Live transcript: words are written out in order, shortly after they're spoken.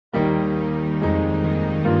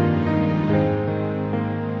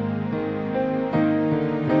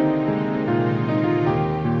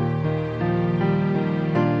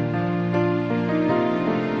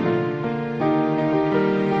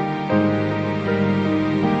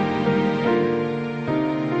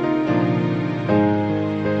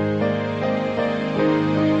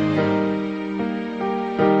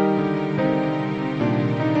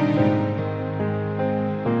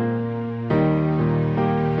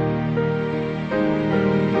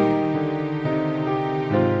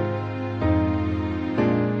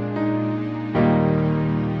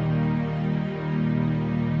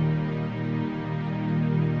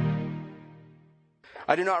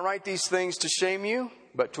do not write these things to shame you,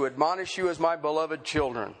 but to admonish you as my beloved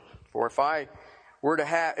children. For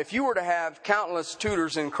if you were to have countless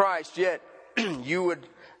tutors in Christ, yet you would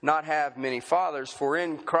not have many fathers. For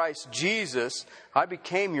in Christ Jesus I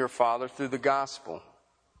became your father through the gospel.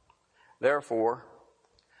 Therefore,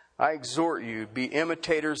 I exhort you, be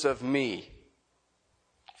imitators of me.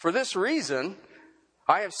 For this reason,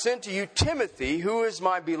 I have sent to you Timothy, who is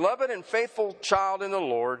my beloved and faithful child in the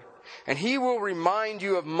Lord, and he will remind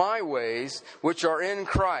you of my ways which are in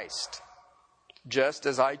Christ, just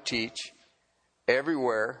as I teach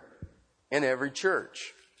everywhere in every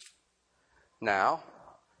church. Now,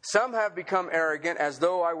 some have become arrogant as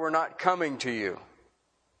though I were not coming to you.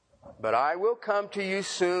 But I will come to you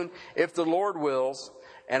soon if the Lord wills,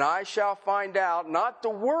 and I shall find out not the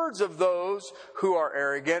words of those who are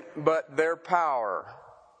arrogant, but their power.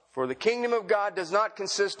 For the kingdom of God does not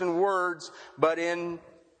consist in words, but in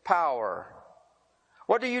power.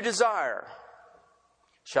 What do you desire?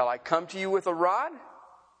 Shall I come to you with a rod,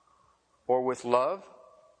 or with love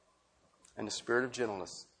and the spirit of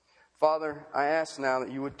gentleness? Father, I ask now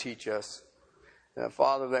that you would teach us.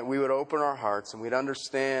 Father, that we would open our hearts and we'd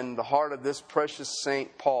understand the heart of this precious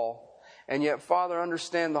Saint Paul. And yet, Father,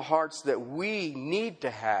 understand the hearts that we need to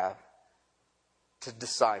have to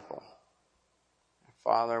disciple.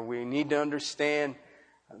 Father, we need to understand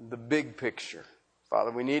the big picture.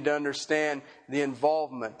 Father, we need to understand the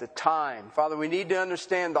involvement, the time. Father, we need to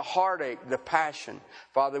understand the heartache, the passion.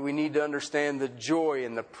 Father, we need to understand the joy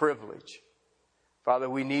and the privilege. Father,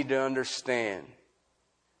 we need to understand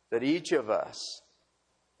that each of us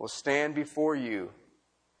will stand before you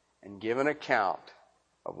and give an account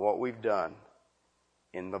of what we've done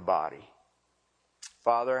in the body.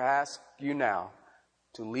 Father, I ask you now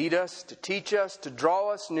to lead us, to teach us, to draw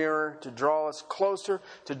us nearer, to draw us closer,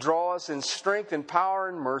 to draw us in strength and power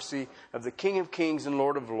and mercy of the King of Kings and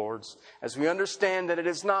Lord of Lords, as we understand that it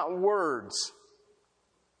is not words,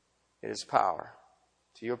 it is power.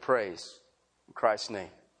 To your praise. In Christ's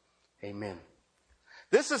name, amen.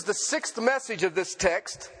 This is the sixth message of this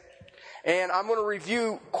text, and I'm going to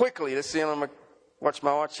review quickly. Let's see, I'm going to watch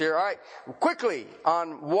my watch here. All right, quickly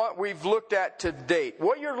on what we've looked at to date.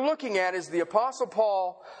 What you're looking at is the Apostle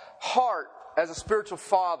Paul's heart as a spiritual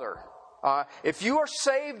father. If you are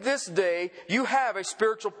saved this day, you have a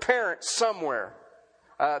spiritual parent somewhere.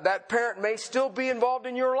 That parent may still be involved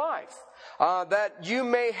in your life. That you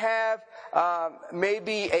may have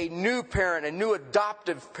maybe a new parent, a new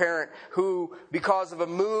adoptive parent who, because of a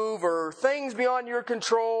move or things beyond your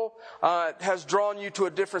control, has drawn you to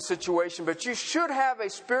a different situation. But you should have a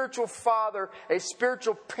spiritual father, a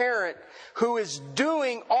spiritual parent who is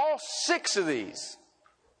doing all six of these.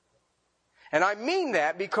 And I mean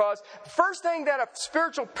that because the first thing that a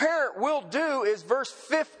spiritual parent will do is verse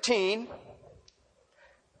 15.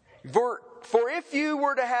 For if you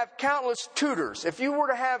were to have countless tutors, if you were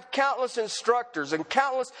to have countless instructors and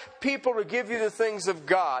countless people to give you the things of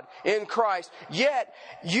God in Christ, yet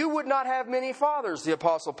you would not have many fathers, the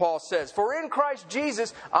Apostle Paul says. For in Christ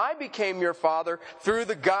Jesus, I became your father through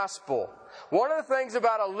the gospel. One of the things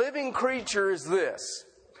about a living creature is this.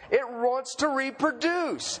 It wants to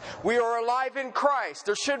reproduce. We are alive in Christ.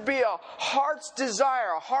 There should be a heart's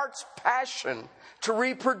desire, a heart's passion to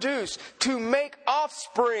reproduce, to make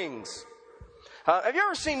offsprings. Have you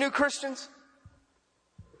ever seen New Christians?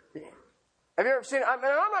 Have you ever seen? I'm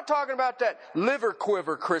not talking about that liver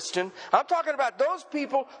quiver Christian. I'm talking about those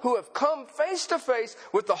people who have come face to face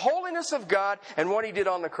with the holiness of God and what He did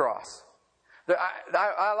on the cross.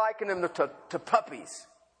 I liken them to puppies.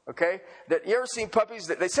 Okay? That you ever seen puppies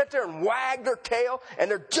that they sit there and wag their tail and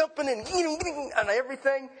they're jumping and eating on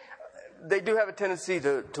everything? They do have a tendency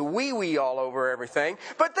to wee all over everything,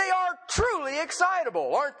 but they are truly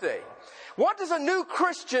excitable, aren't they? What does a new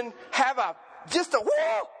Christian have just a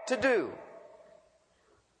woo to do?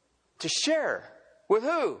 To share. With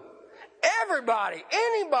who? Everybody,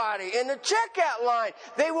 anybody in the checkout line.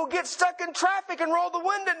 They will get stuck in traffic and roll the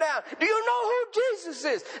window down. Do you know who Jesus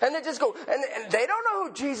is? And they just go, and they don't know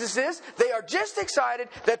who Jesus is. They are just excited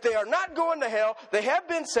that they are not going to hell. They have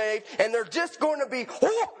been saved, and they're just going to be,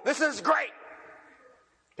 oh, this is great.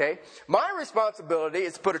 Okay? My responsibility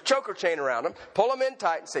is to put a choker chain around them, pull them in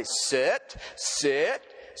tight, and say, sit, sit,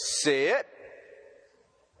 sit.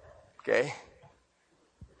 Okay?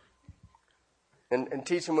 And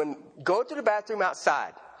teach them go to the bathroom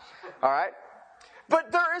outside. All right?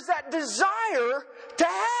 But there is that desire to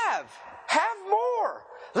have more.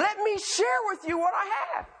 Let me share with you what I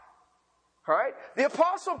have. All right? The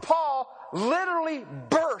Apostle Paul literally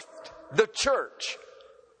birthed the church.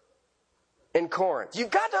 in Corinth.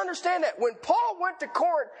 You've got to understand that. When Paul went to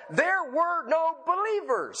Corinth, there were no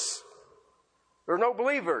believers. There were no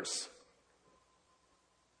believers.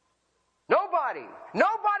 Nobody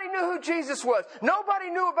knew who Jesus was. Nobody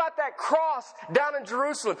knew about that cross down in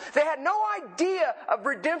Jerusalem. They had no idea of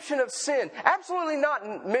redemption of sin. Absolutely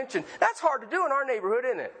not mentioned. That's hard to do in our neighborhood,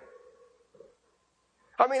 isn't it?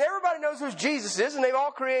 I mean, everybody knows who Jesus is, and they've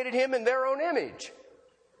all created him in their own image.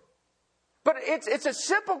 But it's a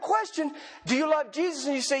simple question. Do you love Jesus?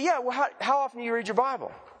 And you say, yeah, well, how often do you read your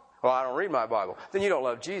Bible? Well, I don't read my Bible. Then you don't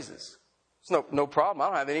love Jesus. It's no problem. I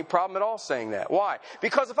don't have any problem at all saying that. Why?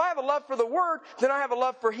 Because if I have a love for the Word, then I have a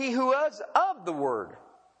love for He who is of the Word.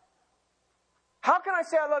 How can I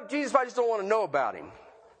say I love Jesus if I just don't want to know about Him?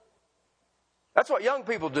 That's what young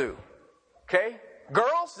people do. Okay?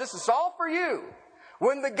 Girls, this is all for you.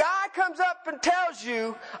 When the guy comes up and tells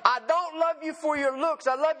you, I don't love you for your looks,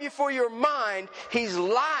 I love you for your mind, he's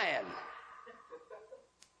lying.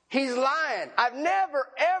 He's lying. I've never,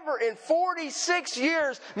 ever in 46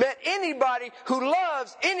 years met anybody who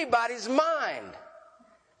loves anybody's mind.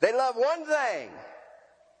 They love one thing.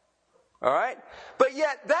 All right? But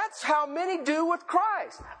yet, that's how many do with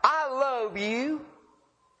Christ. I love you.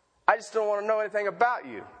 I just don't want to know anything about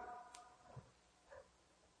you.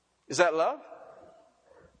 Is that love?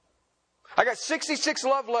 I got 66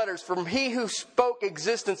 love letters from He who spoke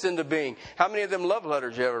existence into being. How many of them love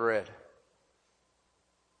letters you ever read?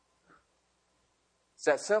 It's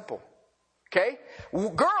that simple. Okay?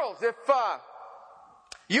 Girls, if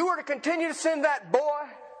you were to continue to send that boy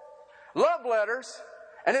love letters,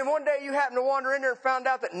 and then one day you happened to wander in there and found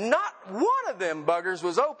out that not one of them buggers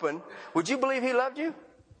was open, would you believe he loved you?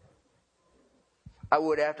 I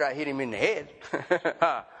would after I hit him in the head.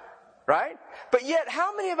 Right? But yet,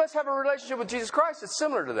 how many of us have a relationship with Jesus Christ that's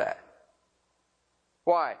similar to that?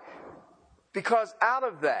 Why? Because out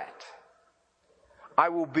of that, I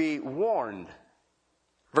will be warned.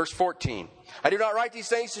 Verse 14. I do not write these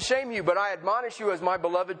things to shame you, but I admonish you as my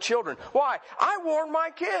beloved children. Why? I warn my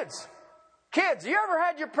kids. Kids, you ever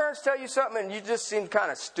had your parents tell you something and you just seemed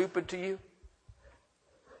kind of stupid to you?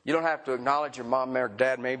 You don't have to acknowledge your mom or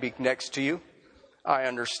dad may be next to you. I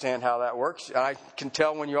understand how that works. I can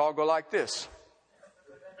tell when you all go like this.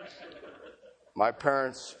 My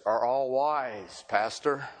parents are all wise,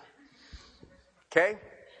 Pastor. Okay?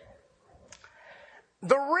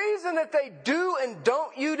 The reason that they do and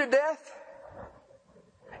don't you to death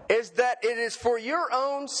is that it is for your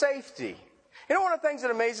own safety. You know one of the things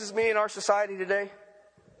that amazes me in our society today?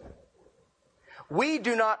 We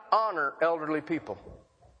do not honor elderly people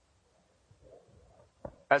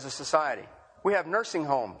as a society. We have nursing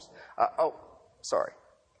homes.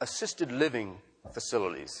 Assisted living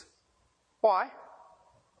facilities. Why?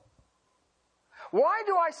 Why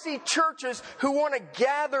do I see churches who want to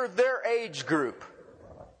gather their age group?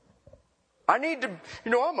 I need to,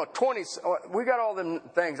 I'm a 20, we got all them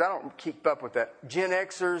things. I don't keep up with that. Gen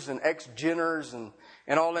Xers and ex-Geners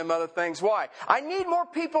and all them other things. Why? I need more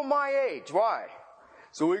people my age. Why?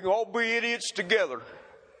 So we can all be idiots together.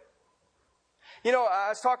 I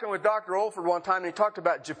was talking with Dr. Olford one time, and he talked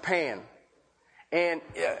about Japan. And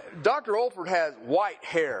Dr. Olford has white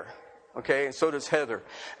hair, okay, and so does Heather.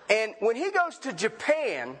 And when he goes to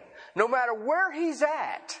Japan, no matter where he's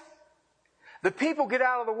at, the people get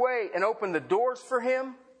out of the way and open the doors for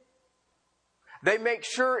him. They make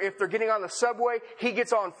sure if they're getting on the subway, he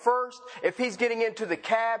gets on first. If he's getting into the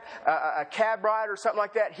cab, a cab ride or something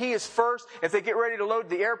like that, he is first. If they get ready to load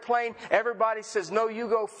the airplane, everybody says, no, you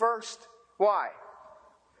go first. Why?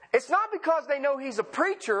 It's not because they know he's a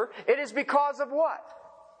preacher. It is because of what?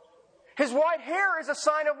 His white hair is a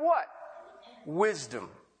sign of what? Wisdom.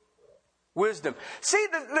 Wisdom. See,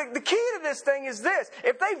 the key to this thing is this.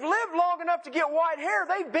 If they've lived long enough to get white hair,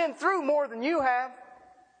 they've been through more than you have.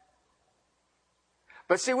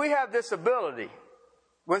 But see, we have this ability.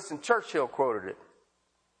 Winston Churchill quoted it.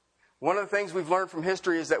 One of the things we've learned from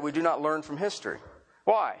history is that we do not learn from history.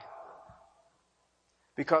 Why?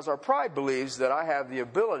 Because our pride believes that I have the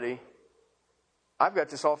ability, I've got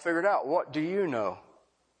this all figured out. What do you know?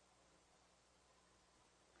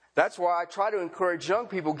 That's why I try to encourage young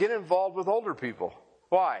people, get involved with older people.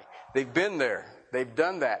 Why? They've been there. They've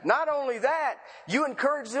done that. Not only that, you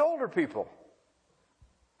encourage the older people.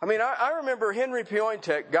 I mean, I remember Henry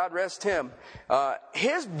Piointek, God rest him,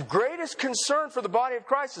 his greatest concern for the body of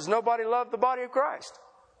Christ is nobody loved the body of Christ.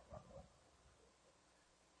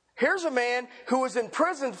 Here's a man who was in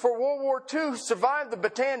prison for World War II, survived the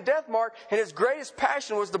Bataan death march, and his greatest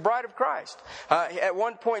passion was the bride of Christ. At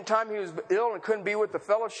one point in time, he was ill and couldn't be with the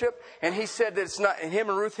fellowship, and he said that it's not, and him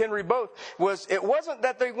and Ruth Henry both, it wasn't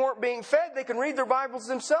that they weren't being fed, they can read their Bibles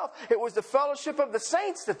themselves. It was the fellowship of the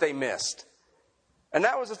saints that they missed. And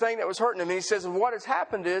that was the thing that was hurting him. And he says, and what has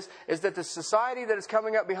happened is that the society that is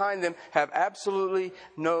coming up behind them have absolutely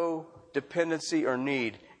no dependency or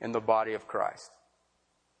need in the body of Christ.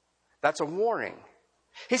 That's a warning.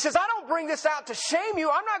 He says, I don't bring this out to shame you.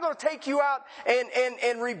 I'm not going to take you out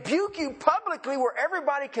and rebuke you publicly where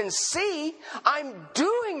everybody can see. I'm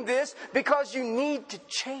doing this because you need to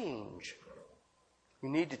change. You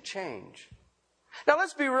need to change. Now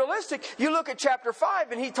let's be realistic. You look at chapter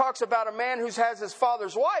 5 and he talks about a man who has his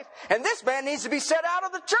father's wife. And this man needs to be set out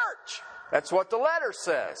of the church. That's what the letter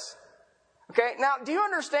says. Okay, now do you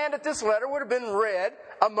understand that this letter would have been read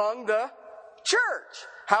among the church?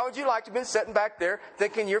 How would you like to have been sitting back there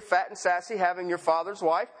thinking you're fat and sassy having your father's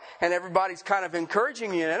wife and everybody's kind of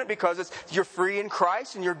encouraging you in it because you're free in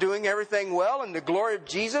Christ and you're doing everything well and the glory of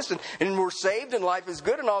Jesus and we're saved and life is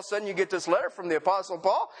good, and all of a sudden you get this letter from the Apostle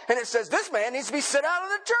Paul and it says this man needs to be set out of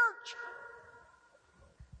the church.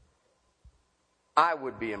 I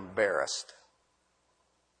would be embarrassed.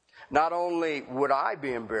 Not only would I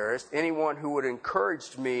be embarrassed, anyone who would have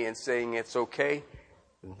encouraged me in saying it's okay,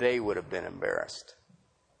 they would have been embarrassed.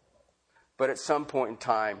 But at some point in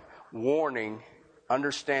time, warning,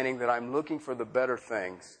 understanding that I'm looking for the better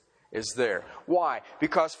things is there. Why?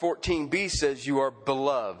 Because 14b says you are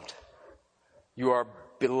beloved. You are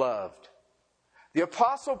beloved. The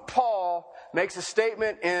Apostle Paul makes a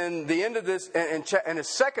statement in the end of this, in his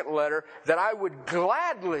second letter, that I would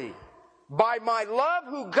gladly, by my love,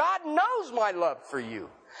 who God knows my love for you,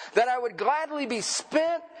 that I would gladly be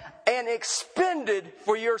spent and expended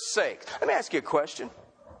for your sake. Let me ask you a question.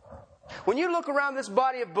 When you look around this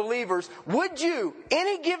body of believers, would you,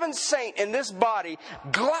 any given saint in this body,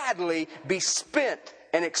 gladly be spent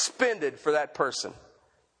and expended for that person?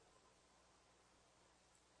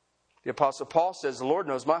 The Apostle Paul says, the Lord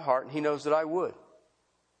knows my heart and He knows that I would.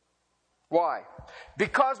 Why?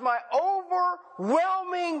 Because my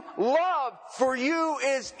overwhelming love for you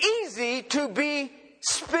is easy to be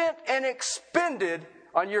spent and expended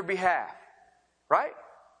on your behalf. Right?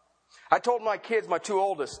 I told my kids, my two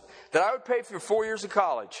oldest, that I would pay for 4 years of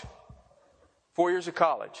college. 4 years of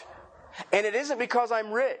college. And it isn't because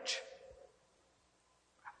I'm rich.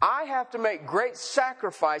 I have to make great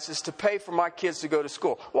sacrifices to pay for my kids to go to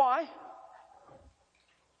school. Why?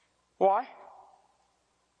 Why?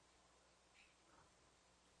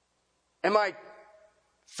 Am I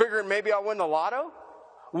figuring maybe I'll win the lotto?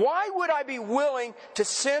 Why would I be willing to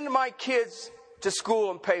send my kids to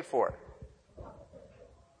school and pay for it?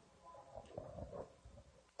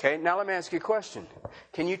 Okay, now let me ask you a question.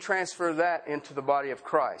 Can you transfer that into the body of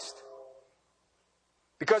Christ?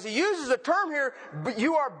 Because he uses a term here,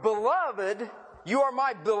 you are beloved, you are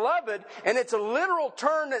my beloved, and it's a literal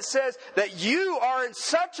term that says that you are in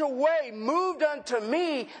such a way moved unto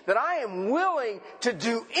me that I am willing to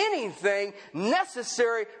do anything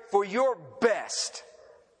necessary for your best.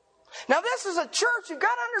 Now this is a church, you've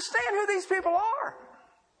got to understand who these people are.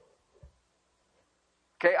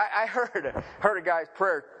 Okay, I heard a guy's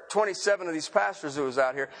prayer. 27 of these pastors who was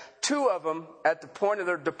out here, 2 of them at the point of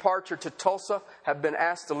their departure to Tulsa have been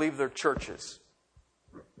asked to leave their churches.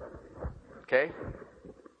 Okay?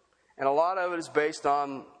 And a lot of it is based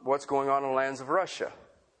on what's going on in the lands of Russia.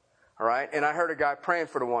 All right? And I heard a guy praying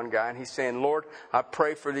for the one guy, and he's saying, Lord, I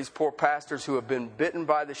pray for these poor pastors who have been bitten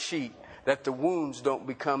by the sheep, that the wounds don't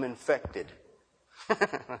become infected.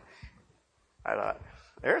 I thought,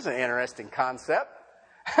 there's an interesting concept.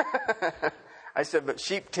 I said, but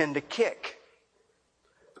sheep tend to kick.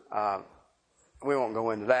 We won't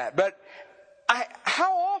go into that. But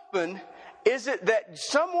how often is it that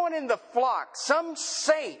someone in the flock, some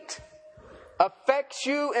saint, affects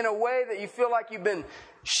you in a way that you feel like you've been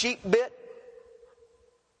sheep bit?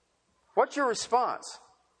 What's your response?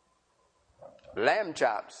 Lamb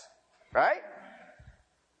chops, right?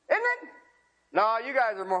 Isn't it? No, you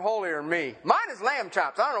guys are more holier than me. Mine is lamb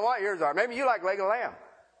chops. I don't know what yours are. Maybe you like leg of lamb.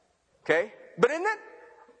 Okay? But isn't it?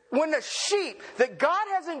 When the sheep that God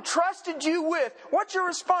has entrusted you with, what's your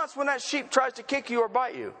response when that sheep tries to kick you or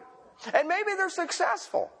bite you? And maybe they're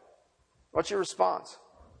successful. What's your response?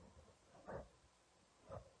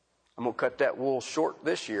 I'm going to cut that wool short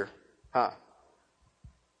this year. Huh?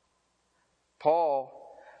 Paul,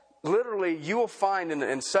 literally, you will find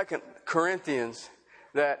in 2 Corinthians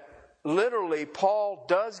that literally Paul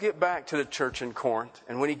does get back to the church in Corinth.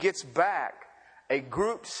 And when he gets back, a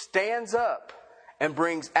group stands up and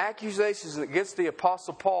brings accusations against the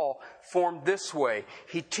Apostle Paul formed this way.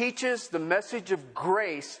 He teaches the message of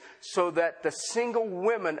grace so that the single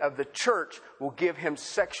women of the church will give him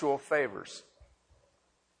sexual favors.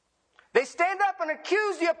 They stand up and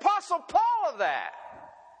accuse the Apostle Paul of that.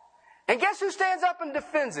 And guess who stands up and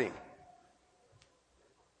defends him?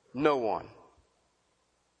 No one.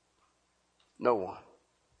 No one.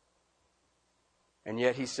 And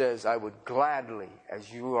yet he says, I would gladly,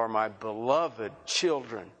 as you are my beloved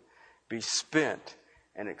children, be spent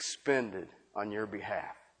and expended on your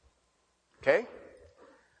behalf. Okay?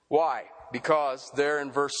 Why? Because there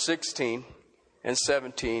in verse 16 and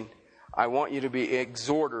 17, I want you to be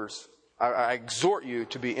exhorters. I exhort you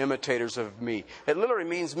to be imitators of me. It literally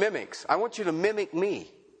means mimics. I want you to mimic me.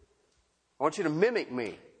 I want you to mimic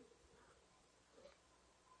me.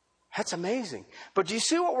 That's amazing. But do you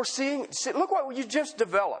see what we're seeing? Look what you just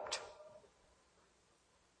developed.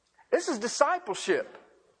 This is discipleship.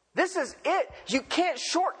 This is it. You can't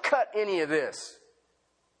shortcut any of this.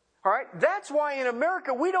 All right? That's why in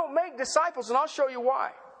America we don't make disciples, and I'll show you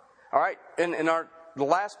why. All right? In the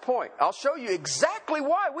last point, I'll show you exactly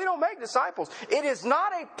why we don't make disciples. It is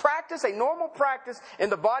not a practice, a normal practice in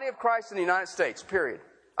the body of Christ in the United States, period.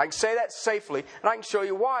 I can say that safely, and I can show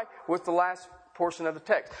you why with the last portion of the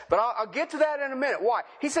text. But I'll get to that in a minute. Why?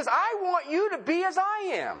 He says, I want you to be as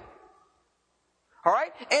I am. All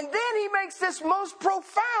right? And then he makes this most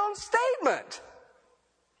profound statement.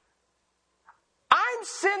 I'm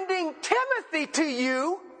sending Timothy to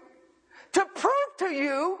you to prove to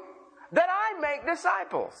you that I make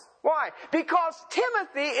disciples. Why? Because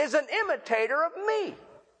Timothy is an imitator of me.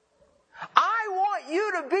 I want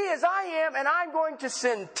you to be as I am, and I'm going to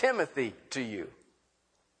send Timothy to you.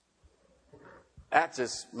 That's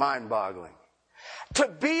just mind-boggling. To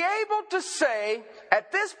be able to say,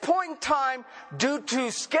 at this point in time, due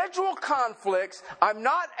to schedule conflicts, I'm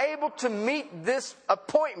not able to meet this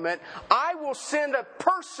appointment, I will send a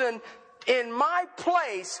person in my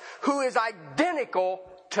place who is identical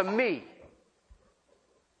to me.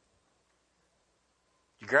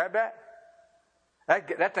 You grab that?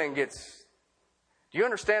 That thing gets... Do you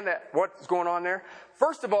understand that? What's going on there?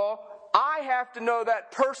 First of all, I have to know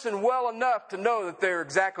that person well enough to know that they're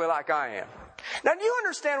exactly like I am. Now, do you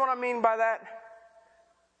understand what I mean by that?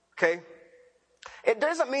 Okay? It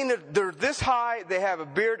doesn't mean that they're this high, they have a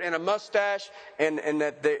beard and a mustache, and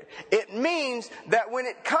that they... It means that when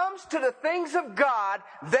it comes to the things of God,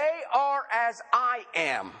 they are as I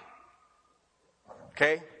am.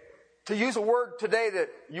 Okay? To use a word today that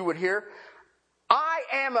you would hear, I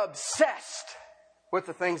am obsessed with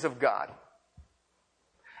the things of God.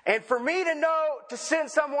 And for me to know, to send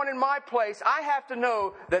someone in my place, I have to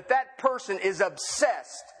know that that person is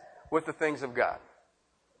obsessed with the things of God.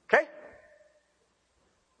 Okay?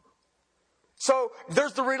 So,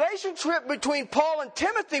 there's the relationship between Paul and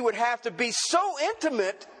Timothy would have to be so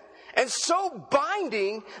intimate and so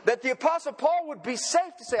binding that the Apostle Paul would be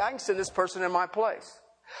safe to say, I can send this person in my place.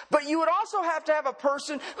 But you would also have to have a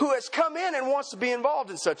person who has come in and wants to be involved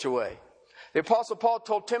in such a way. The Apostle Paul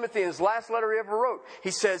told Timothy in his last letter he ever wrote,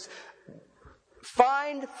 he says,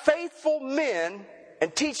 find faithful men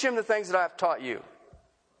and teach them the things that I have taught you.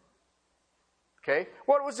 Okay?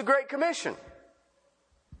 What was the Great Commission?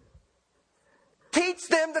 Teach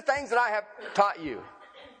them the things that I have taught you.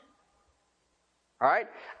 All right?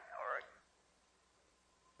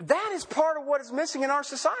 That is part of what is missing in our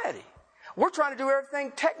society. We're trying to do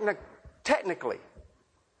everything technically.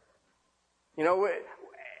 You know,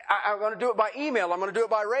 I'm going to do it by email. I'm going to do it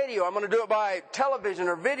by radio. I'm going to do it by television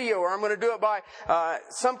or video, or I'm going to do it by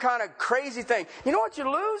some kind of crazy thing. You know what you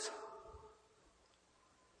lose?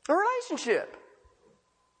 A relationship.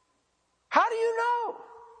 How do you know?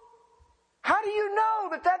 How do you know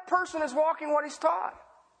that that person is walking what he's taught?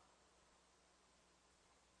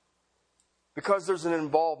 Because there's an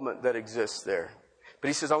involvement that exists there. But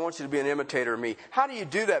he says, I want you to be an imitator of me. How do you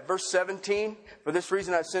do that? Verse 17, for this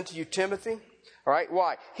reason I've sent to you Timothy. All right,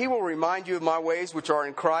 why? He will remind you of my ways which are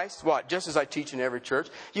in Christ. What? Just as I teach in every church.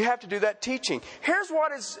 You have to do that teaching. Here's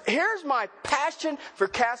my passion for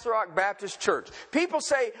Castle Rock Baptist Church. People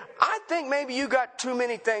say, I think maybe you got too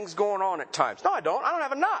many things going on at times. No, I don't. I don't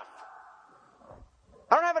have enough.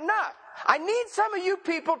 I don't have enough. I need some of you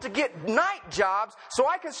people to get night jobs so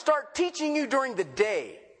I can start teaching you during the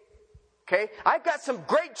day. Okay? I've got some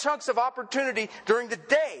great chunks of opportunity during the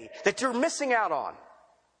day that you're missing out on.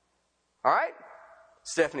 All right?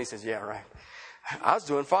 Stephanie says, yeah, right. I was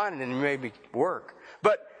doing fine and then you made me work.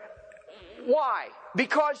 But why?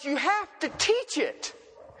 Because you have to teach it.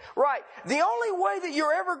 Right. The only way that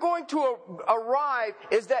you're ever going to arrive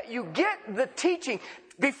is that you get the teaching.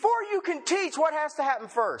 Before you can teach, what has to happen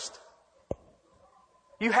first?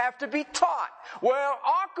 You have to be taught. Well,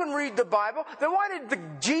 I can read the Bible. Then why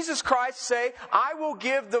did Jesus Christ say, I will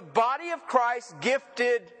give the body of Christ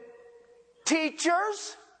gifted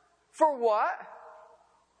teachers? For what?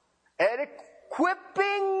 And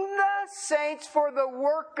equipping the saints for the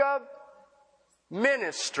work of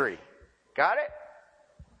ministry. Got it?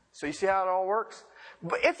 So you see how it all works?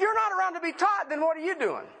 But if you're not around to be taught, then what are you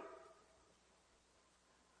doing?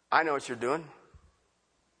 I know what you're doing.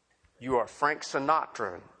 You are Frank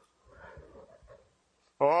Sinatra.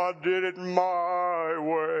 I did it my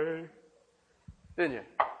way. Didn't you?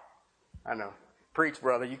 I know. Preach,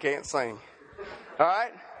 brother. You can't sing. All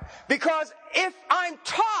right? Because if I'm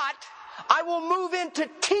taught, I will move into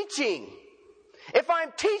teaching. If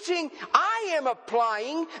I'm teaching, I am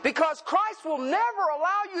applying, because Christ will never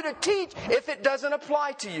allow you to teach if it doesn't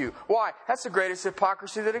apply to you. Why? That's the greatest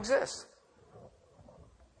hypocrisy that exists.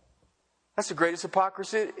 That's the greatest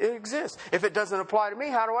hypocrisy that exists. If it doesn't apply to me,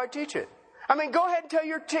 how do I teach it? I mean, go ahead and tell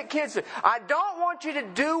your kids, I don't want you to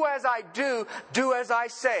do as I do as I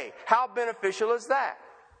say. How beneficial is that?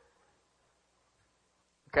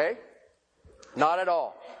 Okay? Not at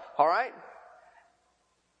all. All right?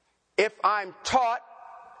 If I'm taught,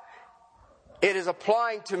 it is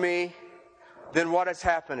applying to me, then what is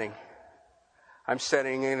happening? I'm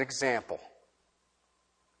setting an example.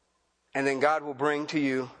 And then God will bring to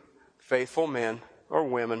you faithful men or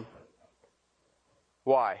women.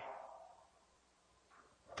 Why?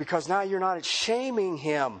 Because now you're not shaming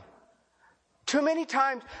him. Too many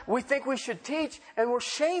times we think we should teach and we're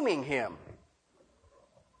shaming him.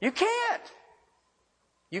 You can't.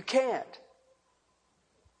 You can't.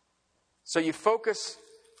 So you focus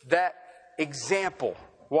that example.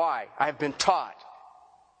 Why? I've been taught.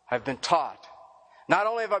 I've been taught. Not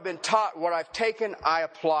only have I been taught, what I've taken, I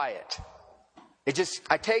apply it.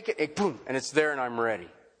 I take it, boom, and it's there and I'm ready.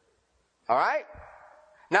 All right?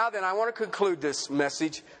 Now then, I want to conclude this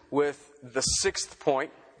message with the 6th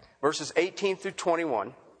point, verses 18 through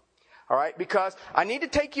 21. All right? Because I need to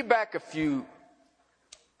take you back a few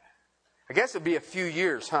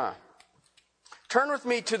years, huh? Turn with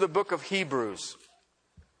me to the book of Hebrews,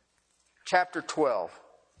 chapter 12.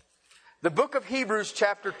 The book of Hebrews,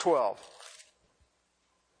 chapter 12.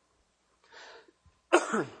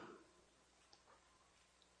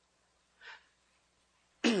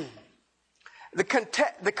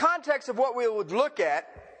 The context of what we would look at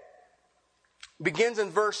begins in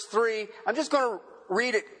verse 3. I'm just going to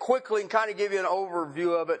read it quickly and kind of give you an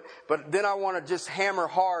overview of it, but then I want to just hammer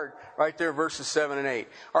hard right there, verses 7 and 8.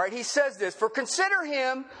 All right, he says this, "For consider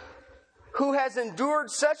him who has endured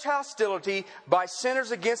such hostility by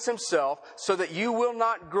sinners against himself, so that you will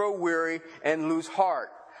not grow weary and lose heart."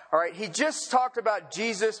 All right, he just talked about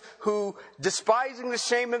Jesus who, despising the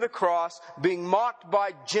shame of the cross, being mocked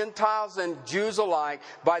by Gentiles and Jews alike,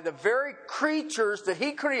 by the very creatures that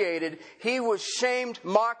he created, he was shamed,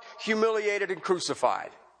 mocked, humiliated, and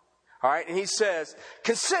crucified. All right, and he says,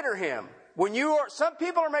 consider him. Some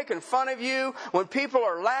people are making fun of you, when people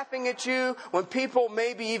are laughing at you, when people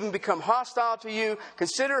maybe even become hostile to you,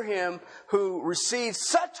 consider him who received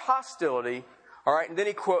such hostility. All right, and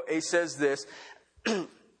then he says this,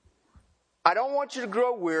 I don't want you to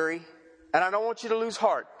grow weary, and I don't want you to lose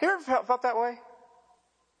heart. Have you ever felt that way?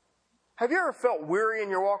 Have you ever felt weary in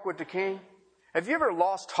your walk with the King? Have you ever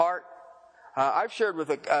lost heart? I've shared with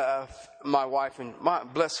my wife, and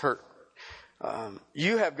bless her,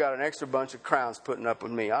 you have got an extra bunch of crowns putting up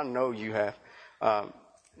with me. I know you have.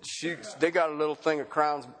 They got a little thing of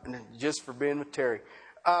crowns just for being with Terry.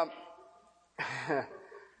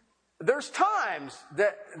 There's times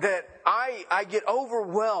that I get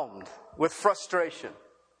overwhelmed with frustration.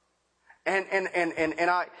 And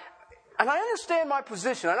I understand my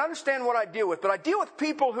position. I understand what I deal with. But I deal with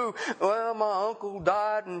people who, well, my uncle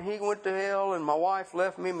died and he went to hell, and my wife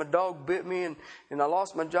left me, my dog bit me, and I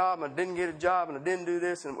lost my job, and I didn't get a job, and I didn't do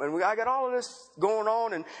this. And I got all of this going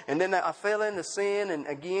on, and then I fell into sin, and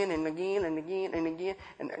again and again and again and again.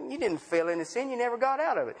 And you didn't fall into sin. You never got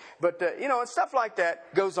out of it. But, and stuff like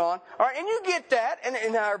that goes on. All right, and you get that. And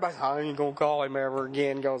now everybody's, I ain't going to call him ever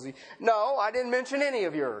again, because no, I didn't mention any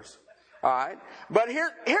of yours. All right. But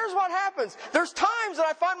here's what happens. There's times that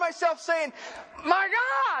I find myself saying, my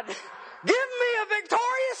God, give me a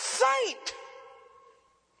victorious saint.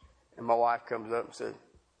 And my wife comes up and says,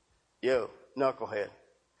 yo, knucklehead,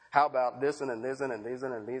 how about this and this and these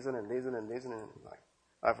and these and these and these and like,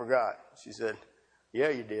 I forgot. She said, yeah,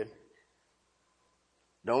 you did.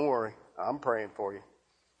 Don't worry. I'm praying for you.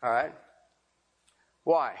 All right.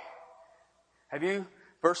 Why?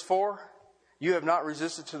 Verse 4, you have not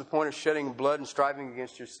resisted to the point of shedding blood and striving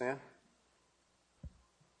against your sin.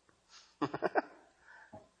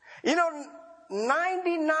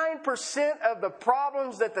 99% of the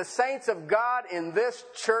problems that the saints of God in this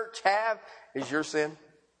church have is your sin.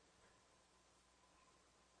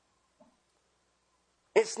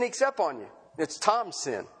 It sneaks up on you. It's Tom's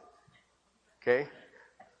sin. Okay?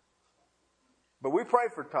 But we pray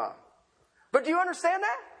for Tom. But do you understand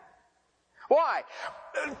that? Why?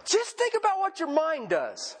 Just think about what your mind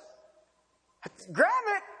does. Grab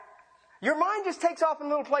it. Your mind just takes off in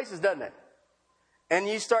little places, doesn't it? And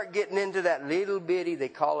you start getting into that little bitty, they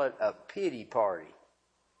call it a pity party,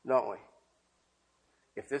 don't we?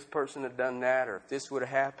 If this person had done that, or if this would have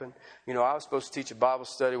happened. I was supposed to teach a Bible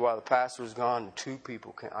study while the pastor was gone, and 2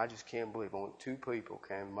 people came. I just can't believe only 2 people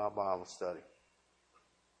came to my Bible study.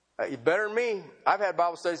 You better than me. I've had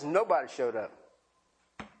Bible studies and nobody showed up.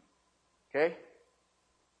 Okay?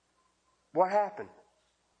 What happened?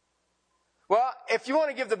 Well, if you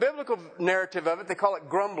want to give the biblical narrative of it, they call it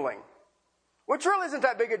grumbling. Which really isn't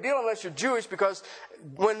that big a deal unless you're Jewish, because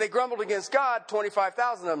when they grumbled against God,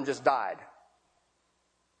 25,000 of them just died.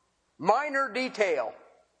 Minor detail.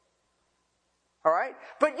 All right?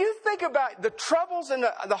 But you think about the troubles and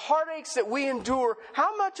the heartaches that we endure,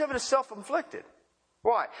 how much of it is self-inflicted?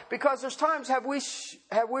 Why? Because there's times have we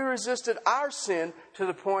resisted our sin to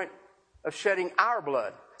the point of shedding our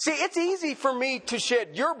blood. See, it's easy for me to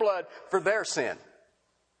shed your blood for their sin.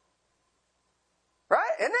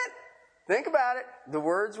 Right? Isn't it? Think about it. The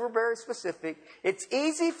words were very specific. It's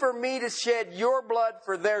easy for me to shed your blood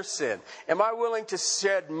for their sin. Am I willing to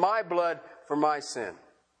shed my blood for my sin?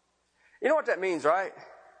 You know what that means, right?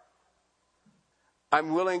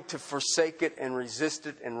 I'm willing to forsake it and resist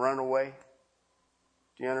it and run away.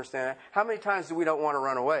 Do you understand that? How many times do we don't want to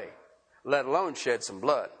run away, let alone shed some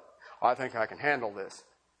blood? I think I can handle this.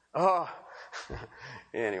 Oh,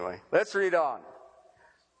 anyway, let's read on.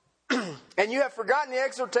 And you have forgotten the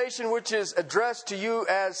exhortation which is addressed to you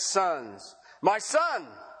as sons. My son,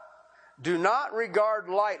 do not regard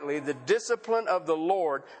lightly the discipline of the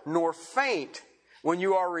Lord, nor faint when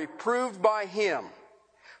you are reproved by him.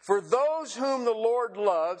 For those whom the Lord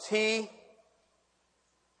loves, he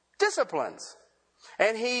disciplines.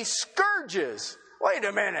 And he scourges. Wait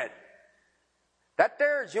a minute. That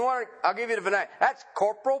there is, I'll give you the vernacular. That's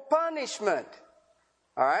corporal punishment.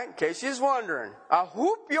 All right, in case you're wondering. I'll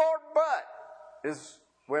whoop your butt, is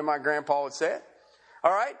the way my grandpa would say it.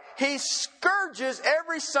 All right, he scourges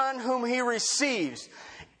every son whom he receives.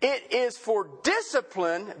 It is for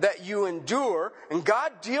discipline that you endure, and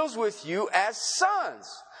God deals with you as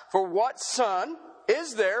sons. For what son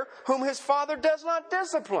is there whom his father does not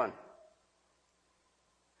discipline?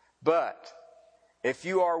 But if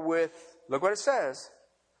you are look what it says,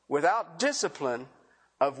 without discipline,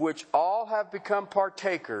 of which all have become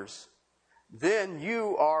partakers, then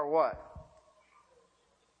you are what?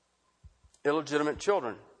 Illegitimate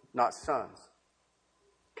children, not sons.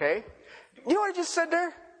 Okay? You know what I just said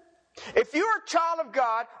there? If you're a child of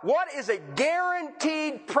God, what is a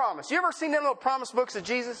guaranteed promise? You ever seen them little promise books of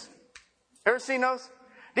Jesus? Ever seen those?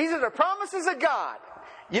 These are the promises of God.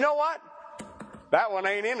 You know what? That one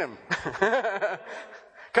ain't in them.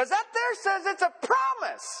 Because that there says it's a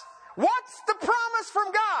promise. What's the promise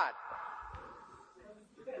from God?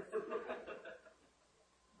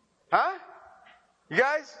 Huh? You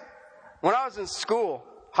guys? When I was in school,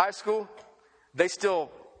 high school, they still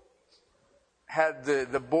had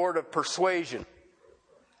the board of persuasion.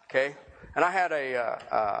 Okay? And I had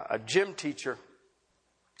a gym teacher.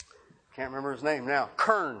 Can't remember his name now.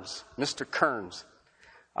 Kearns. Mr. Kearns.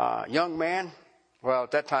 Young man. Well,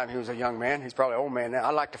 at that time he was a young man. He's probably an old man now.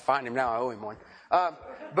 I'd like to find him now. I owe him one.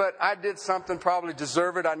 But I did something, probably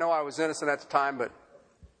deserve it. I know I was innocent at the time, but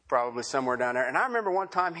probably somewhere down there. And I remember one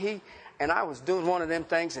time I was doing one of them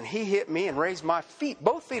things, and he hit me and raised my feet,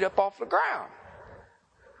 both feet up off the ground.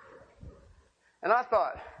 And I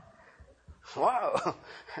thought, wow,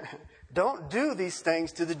 don't do these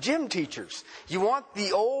things to the gym teachers. You want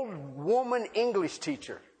the old woman English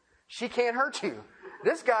teacher. She can't hurt you.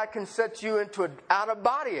 This guy can set you into an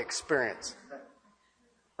out-of-body experience.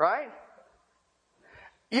 Right?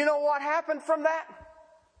 You know what happened from that?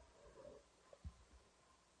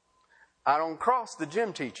 I don't cross the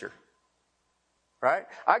gym teacher. Right?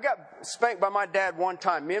 I got spanked by my dad one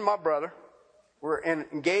time. Me and my brother were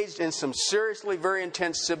engaged in some seriously very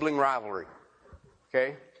intense sibling rivalry.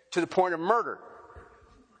 Okay? To the point of murder.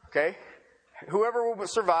 Okay? Whoever will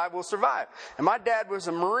survive will survive. And my dad was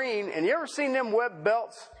a Marine. And you ever seen them web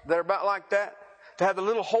belts that are about like that? to have the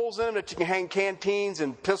little holes in them that you can hang canteens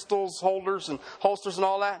and pistols, holders and holsters and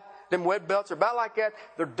all that? Them web belts are about like that.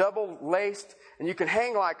 They're double laced, and you can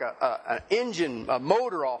hang like an engine, a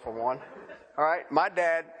motor off of one. All right? My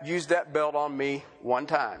dad used that belt on me one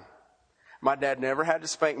time. My dad never had to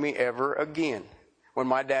spank me ever again. When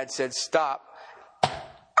my dad said stop,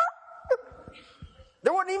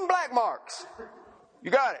 there wasn't even black marks. You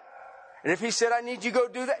got it. And if he said, I need you to go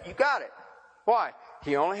do that, you got it. Why?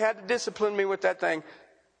 He only had to discipline me with that thing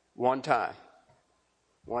one time.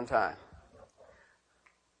 One time.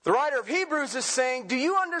 The writer of Hebrews is saying, do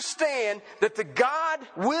you understand that the God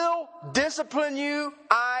will discipline you?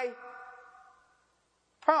 I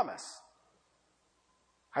promise.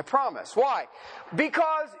 I promise. Why?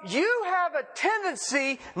 Because you have a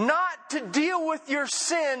tendency not to deal with your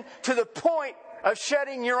sin to the point of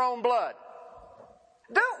shedding your own blood.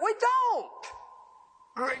 We don't.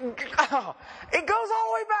 It goes all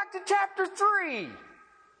the way back to chapter 3.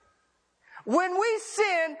 When we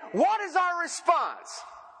sin, what is our response?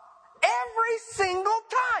 Every single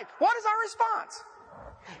time. What is our response?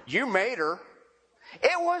 You made her.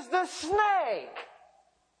 It was the snake.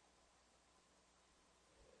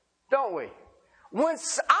 Don't we? When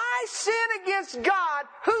I sin against God,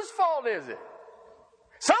 whose fault is it?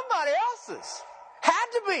 Somebody else's. Had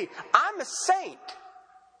to be. I'm a saint.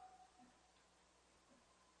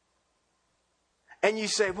 And you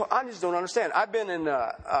say, well, I just don't understand. I've been in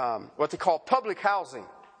what they call public housing,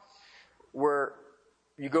 where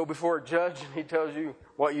you go before a judge and he tells you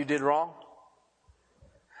what you did wrong.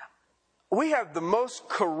 We have the most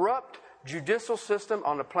corrupt judicial system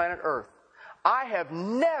on the planet Earth. I have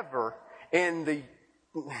never, in the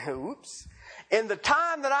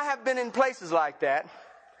time that I have been in places like that,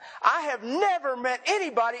 I have never met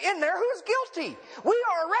anybody in there who's guilty. We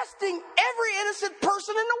are arresting every innocent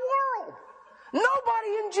person in the world. Nobody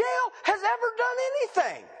in jail has ever done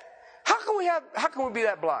anything. How can we be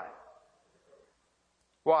that blind?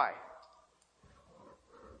 Why?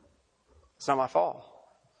 It's not my fault.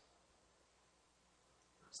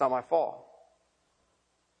 It's not my fault.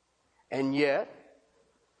 And yet,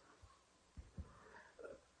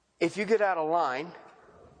 if you get out of line,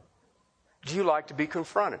 do you like to be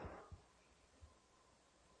confronted?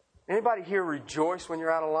 Anybody here rejoice when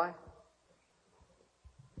you're out of line?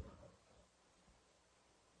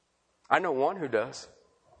 I know one who does.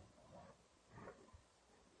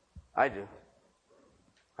 I do.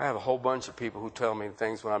 I have a whole bunch of people who tell me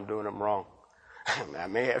things when I'm doing them wrong. I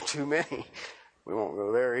may have too many. We won't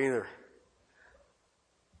go there either.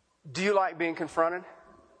 Do you like being confronted?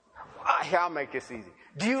 I'll make this easy.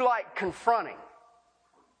 Do you like confronting?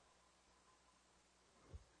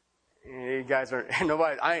 You guys are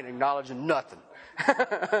nobody. I ain't acknowledging nothing.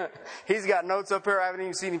 He's got notes up here. I haven't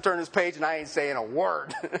even seen him turn his page, and I ain't saying a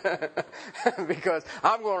word because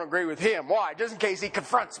I'm going to agree with him. Why? Just in case he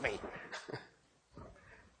confronts me.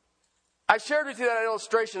 I shared with you that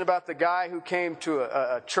illustration about the guy who came to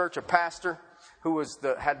a church, a pastor who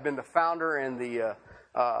had been the founder and the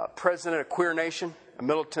president of Queer Nation, a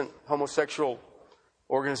militant homosexual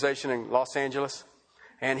organization in Los Angeles.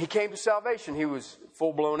 And he came to salvation. He was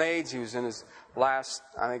full-blown AIDS. He was in his last,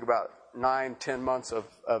 I think, about 9-10 months of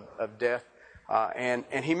death. And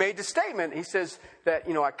he made the statement. He says that,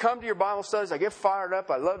 I come to your Bible studies. I get fired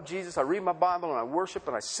up. I love Jesus. I read my Bible and I worship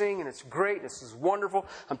and I sing and it's great. This is wonderful.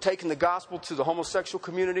 I'm taking the gospel to the homosexual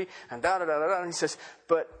community and da-da-da-da-da. And he says,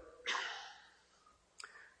 but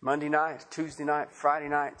Monday night, Tuesday night, Friday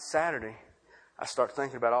night, Saturday, I start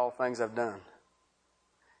thinking about all the things I've done.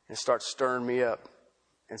 And it starts stirring me up.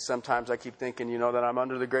 And sometimes I keep thinking, that I'm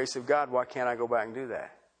under the grace of God. Why can't I go back and do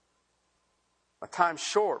that? My time's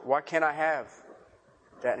short. Why can't I have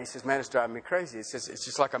that? And he says, man, it's driving me crazy. He says, it's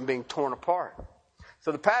just like I'm being torn apart.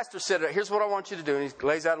 So the pastor said, here's what I want you to do. And he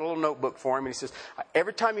lays out a little notebook for him. And he says,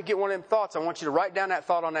 every time you get one of them thoughts, I want you to write down that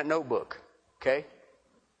thought on that notebook. Okay?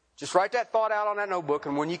 Just write that thought out on that notebook.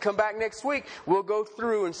 And when you come back next week, we'll go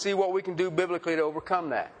through and see what we can do biblically to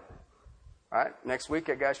overcome that. All right? Next week,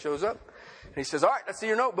 that guy shows up. And he says, all right, let's see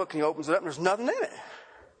your notebook. And he opens it up and there's nothing in it.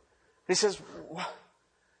 And he says,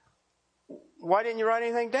 why didn't you write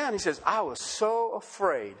anything down? He says, I was so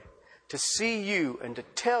afraid to see you and to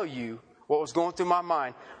tell you what was going through my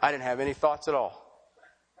mind. I didn't have any thoughts at all.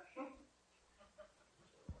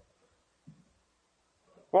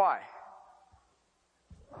 Why?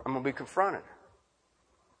 I'm going to be confronted.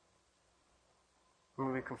 I'm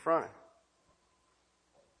going to be confronted.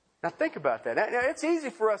 Now think about that. Now, it's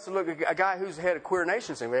easy for us to look at a guy who's the head of Queer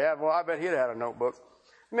Nation and say, well, I bet he'd have had a notebook.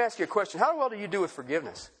 Let me ask you a question. How well do you do with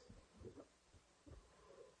forgiveness?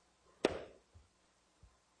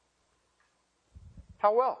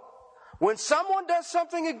 How well? When someone does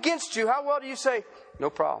something against you, how well do you say,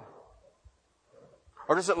 no problem?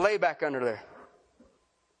 Or does it lay back under there?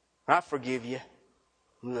 I forgive you.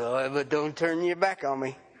 No, but don't turn your back on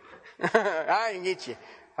me. I didn't get you.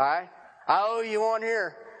 All right? I owe you one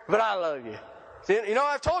here, but I love you. See, you know,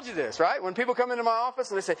 I've told you this, right? When people come into my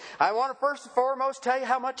office and they say, I want to first and foremost tell you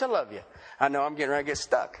how much I love you. I know I'm getting ready to get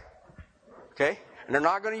stuck. Okay? And they're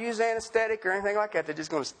not going to use anesthetic or anything like that. They're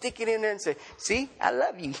just going to stick it in there and say, see, I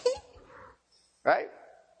love you. Right?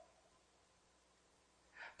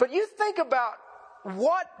 But you think about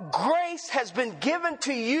what grace has been given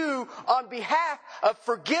to you on behalf of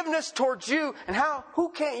forgiveness towards you, and who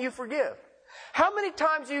can't you forgive? How many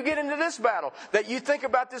times do you get into this battle that you think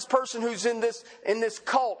about this person who's in this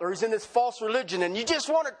cult or who's in this false religion, and you just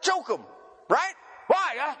want to choke them, right?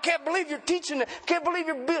 Why? I can't believe you're teaching. Can't believe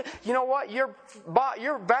you're. You know what? Your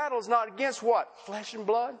battle is not against what? Flesh and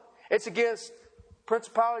blood. It's against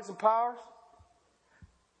principalities and powers.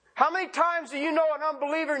 How many times do you know an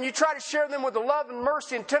unbeliever and you try to share them with the love and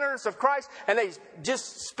mercy and tenderness of Christ, and they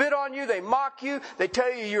just spit on you, they mock you, they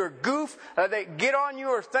tell you you're a goof, they get on you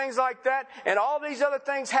or things like that, and all these other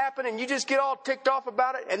things happen and you just get all ticked off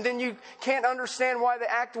about it, and then you can't understand why they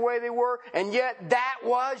act the way they were, and yet that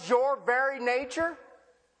was your very nature?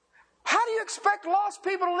 How do you expect lost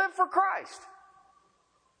people to live for Christ?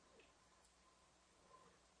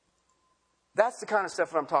 That's the kind of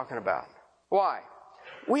stuff that I'm talking about. Why?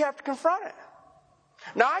 We have to confront it.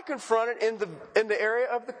 Now, I confront it in the area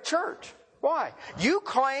of the church. Why? You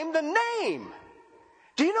claim the name.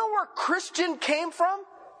 Do you know where Christian came from?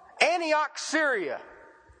 Antioch, Syria.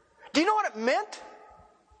 Do you know what it meant?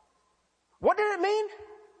 What did it mean?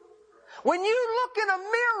 When you look in a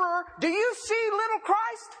mirror, do you see little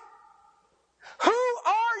Christ? Who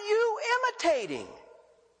are you imitating?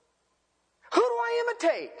 Who do I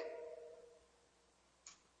imitate?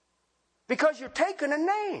 Because you're taking a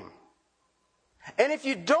name. And if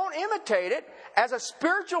you don't imitate it, as a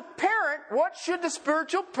spiritual parent, what should the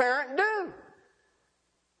spiritual parent do?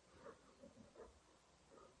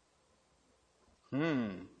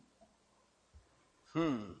 I'm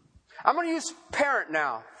going to use parent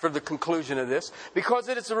now for the conclusion of this, because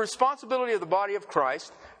it is the responsibility of the body of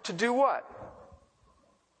Christ to do what?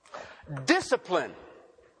 Discipline.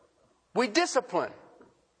 We discipline.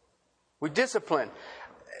 We discipline.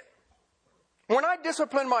 When I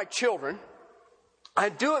discipline my children, I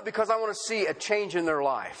do it because I want to see a change in their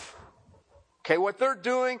life. Okay, what they're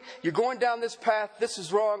doing, you're going down this path, this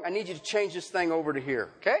is wrong, I need you to change this thing over to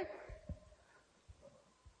here. Okay?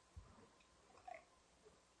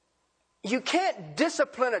 You can't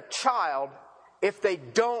discipline a child if they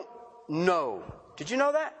don't know. Did you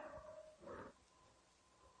know that?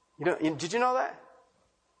 Did you know that?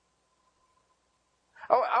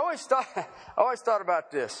 Oh, I always thought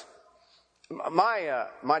about this.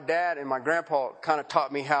 My dad and my grandpa kind of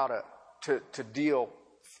taught me how to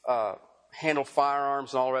handle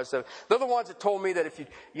firearms and all the rest of it. They're the ones that told me that if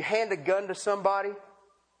you hand a gun to somebody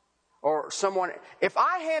or someone, if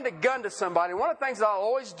I hand a gun to somebody, one of the things I'll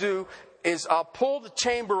always do is I'll pull the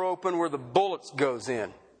chamber open where the bullets goes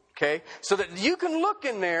in. Okay? So that you can look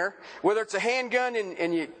in there, whether it's a handgun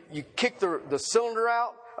and you kick the cylinder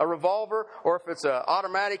out, a revolver, or if it's an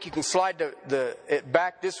automatic, you can slide it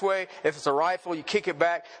back this way. If it's a rifle, you kick it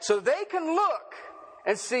back. So they can look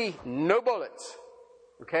and see no bullets.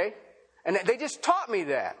 Okay? And they just taught me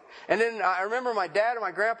that. And then I remember my dad and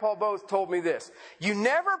my grandpa both told me this. You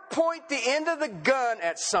never point the end of the gun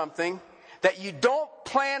at something that you don't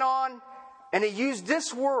plan on, and they use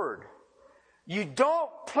this word, you don't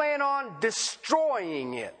plan on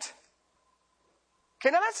destroying it.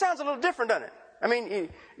 Okay, now that sounds a little different, doesn't it? I mean,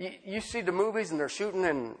 you see the movies and they're shooting,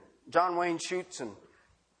 and John Wayne shoots, and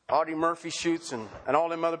Audie Murphy shoots, and all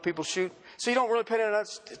them other people shoot. So you don't really pay enough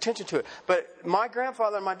attention to it. But my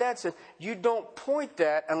grandfather and my dad said, you don't point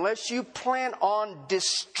that unless you plan on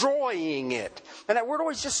destroying it. And that word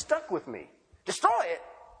always just stuck with me. Destroy it.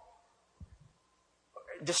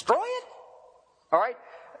 Destroy it? All right?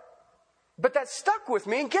 But that stuck with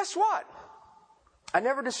me, and guess what? I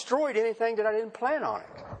never destroyed anything that I didn't plan on it.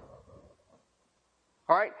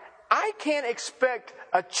 All right? I can't expect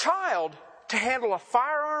a child to handle a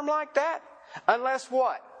firearm like that unless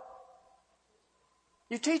what?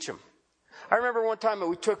 You teach them. I remember one time that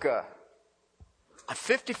we took a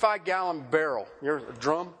 55-gallon barrel, a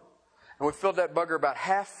drum, and we filled that bugger about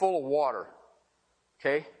half full of water.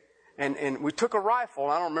 Okay? And we took a rifle,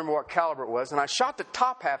 and I don't remember what caliber it was, and I shot the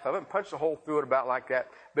top half of it and punched a hole through it about like that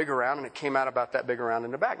big around, and it came out about that big around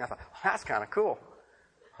in the back. And I thought, that's kind of cool.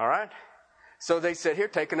 All right? So they said, here,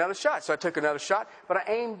 take another shot. So I took another shot, but I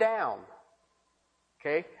aimed down.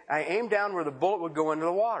 Okay? I aimed down where the bullet would go into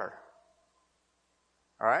the water.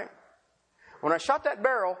 All right? When I shot that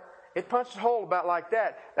barrel, it punched a hole about like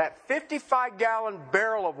that. That 55-gallon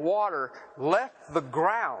barrel of water left the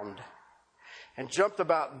ground and jumped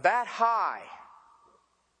about that high.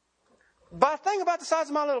 But a thing about the size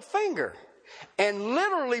of my little finger. And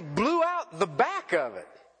literally blew out the back of it.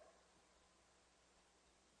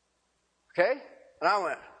 Okay? And I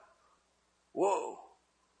went, whoa.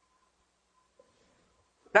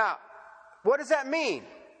 Now, what does that mean?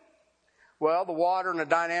 Well, the water and the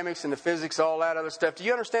dynamics and the physics, all that other stuff. Do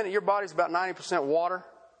you understand that your body's about 90% water?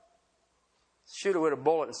 Shoot it with a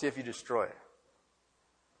bullet and see if you destroy it.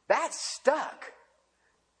 That stuck.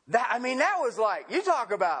 That was like, you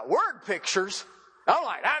talk about word pictures. I'm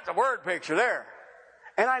like, that's a word picture there.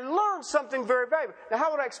 And I learned something very valuable. Now,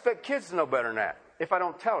 how would I expect kids to know better than that if I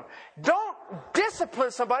don't tell them? Don't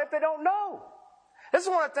discipline somebody if they don't know. This is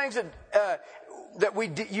one of the things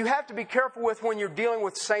that you have to be careful with when you're dealing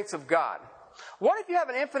with saints of God. What if you have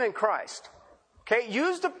an infant in Christ? Okay,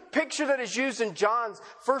 use the picture that is used in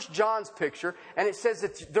First John's picture, and it says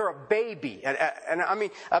that they're a baby. And I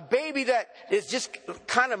mean, a baby that is just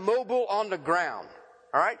kind of mobile on the ground.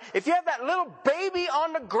 All right? If you have that little baby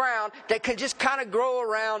on the ground that can just kind of grow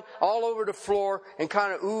around all over the floor and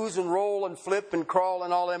kind of ooze and roll and flip and crawl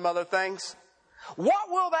and all them other things, what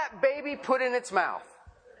will that baby put in its mouth?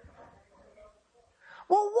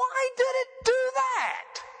 Well, why did it do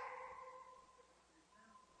that?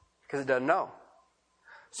 Because it doesn't know.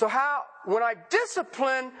 So when I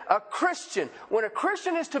discipline a Christian, when a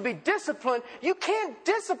Christian is to be disciplined, you can't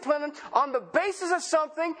discipline them on the basis of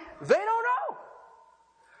something they don't know.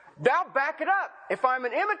 Now back it up. If I'm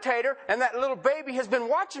an imitator and that little baby has been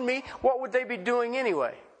watching me, what would they be doing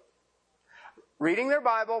anyway? Reading their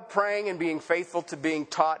Bible, praying, and being faithful to being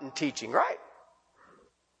taught and teaching, right?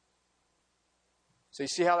 So you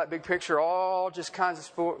see how that big picture all just kinds of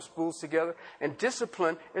spools together? And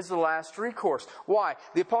discipline is the last recourse. Why?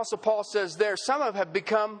 The Apostle Paul says there, some of them have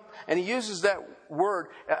become, and he uses that word,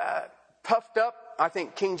 puffed up. I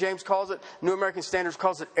think King James calls it, New American Standards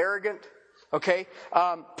calls it arrogant. Okay?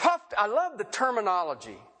 Puffed, I love the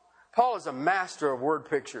terminology. Paul is a master of word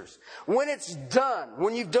pictures. When it's done,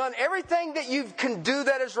 when you've done everything that you can do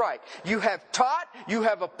that is right, you have taught, you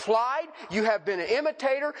have applied, you have been an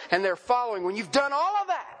imitator, and they're following. When you've done all of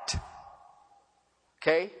that,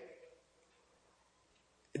 okay,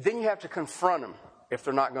 then you have to confront them if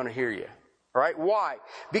they're not going to hear you. All right? Why?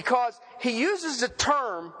 Because he uses the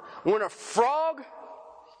term when a frog,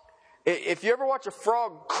 if you ever watch a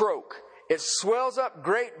frog croak, it swells up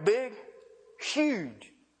great big, huge.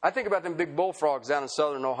 I think about them big bullfrogs down in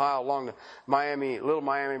southern Ohio along the Little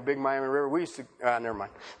Miami, Big Miami River. We used to, never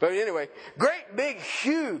mind. But anyway, great big,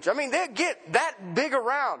 huge. I mean, they get that big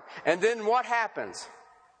around. And then what happens?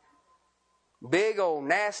 Big old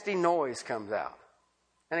nasty noise comes out.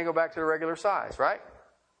 And they go back to the regular size, right?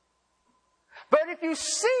 But if you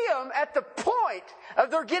see them at the point of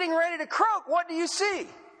they're getting ready to croak, what do you see?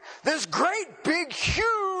 This great big,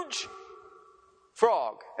 huge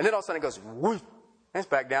frog. And then all of a sudden it goes, whoosh. And it's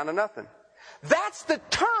back down to nothing. That's the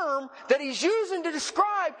term that he's using to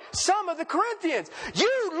describe some of the Corinthians.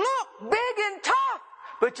 You look big and tough,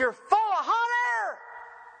 but you're full of hot air.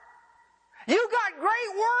 You got great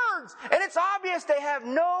words, and it's obvious they have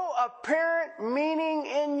no apparent meaning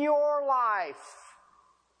in your life.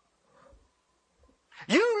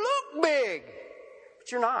 You look big, but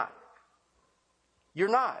you're not. You're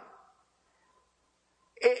not.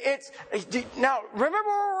 Now, remember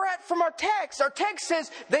where we're at from our text. Our text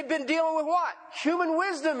says they've been dealing with what? Human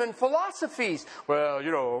wisdom and philosophies.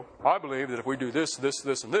 Well, I believe that if we do this, this,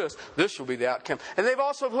 this, and this shall be the outcome. And they've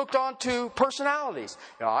also hooked on to personalities.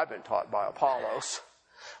 I've been taught by Apollos.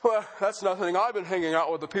 Well, that's nothing. I've been hanging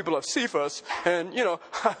out with the people of Cephas, and,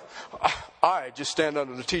 I just stand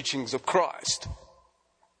under the teachings of Christ.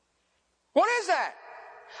 What is that?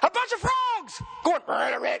 A bunch of frogs going,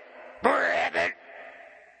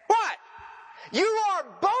 what? You are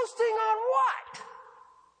boasting on what?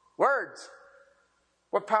 Words.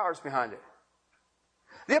 What power is behind it?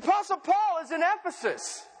 The Apostle Paul is in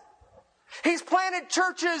Ephesus. He's planted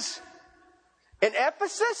churches in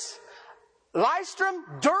Ephesus, Lystra,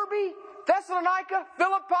 Derbe, Thessalonica,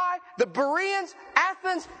 Philippi, the Bereans,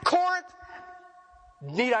 Athens, Corinth.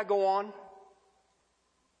 Need I go on?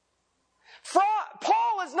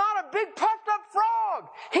 Paul is not a big puffed up frog.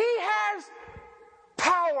 He has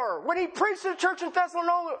power. When he preached to the church in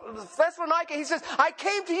Thessalonica, he says, I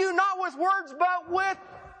came to you not with words, but with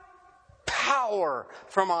power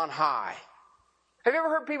from on high. Have you ever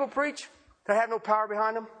heard people preach that have no power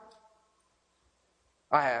behind them?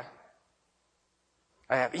 I have.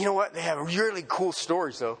 You know what? They have really cool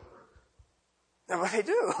stories, though. Well, they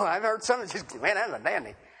do. I've heard some that just, man, that's a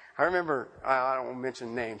dandy. I remember, I don't want to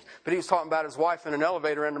mention names, but he was talking about his wife in an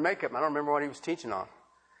elevator under makeup. I don't remember what he was teaching on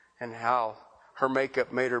and how her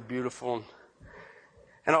makeup made her beautiful.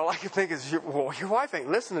 And all I can think is, your wife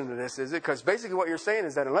ain't listening to this, is it? Because basically what you're saying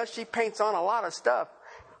is that unless she paints on a lot of stuff,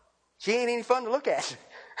 she ain't any fun to look at.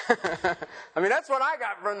 I mean, that's what I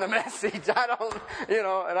got from the message. And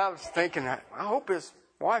I was thinking, I hope his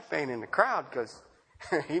wife ain't in the crowd because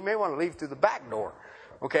he may want to leave through the back door.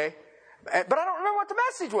 Okay? But I don't remember what the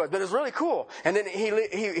message was, but it was really cool. And then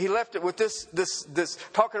he left it with this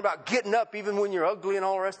talking about getting up even when you're ugly and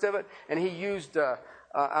all the rest of it. And he used out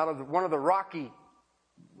of one of the Rocky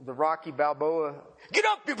Balboa, get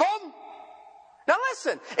up, you bum! Now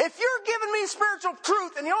listen, if you're giving me spiritual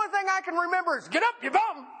truth and the only thing I can remember is get up, you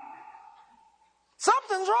bum,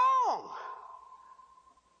 something's wrong.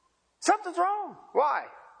 Something's wrong. Why?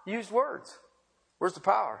 Use words. Where's the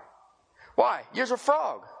power? Why? Here's a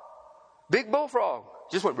frog. Big bullfrog.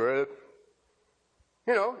 Just went, bruh.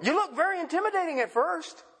 You look very intimidating at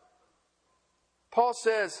first. Paul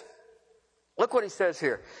says, look what he says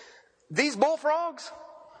here. These bullfrogs,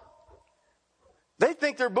 they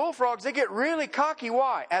think they're bullfrogs. They get really cocky.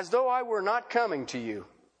 Why? As though I were not coming to you.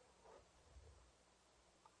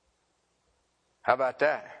 How about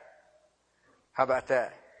that? How about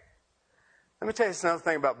that? Let me tell you another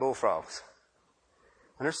thing about bullfrogs.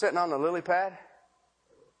 When they're sitting on the lily pad,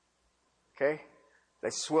 okay,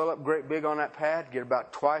 they swell up great big on that pad, get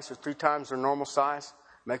about twice or 3 times their normal size,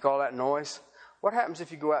 make all that noise. What happens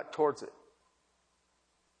if you go out towards it?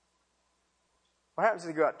 What happens if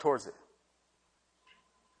you go out towards it?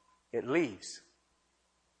 It leaves.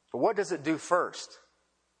 But what does it do first?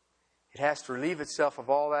 It has to relieve itself of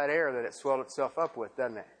all that air that it swelled itself up with,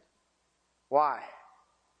 doesn't it? Why?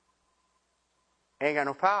 Ain't got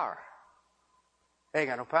no power. Ain't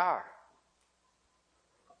got no power.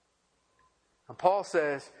 And Paul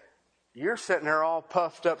says, you're sitting there all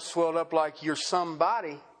puffed up, swelled up like you're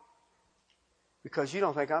somebody because you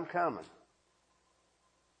don't think I'm coming.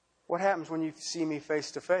 What happens when you see me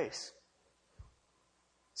face to face?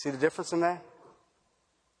 See the difference in that?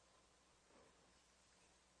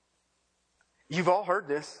 You've all heard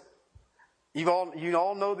this. You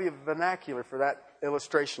all know the vernacular for that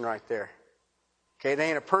illustration right there. Okay, there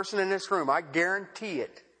ain't a person in this room, I guarantee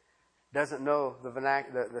it, doesn't know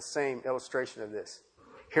the same illustration of this.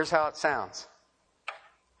 Here's how it sounds.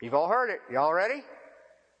 You've all heard it. Y'all ready?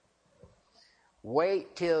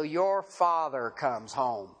 Wait till your father comes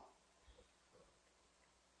home.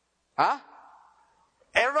 Huh?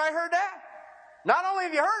 Everybody heard that? Not only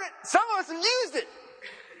have you heard it, some of us have used it.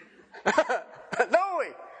 Don't we?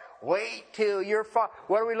 Wait till your father.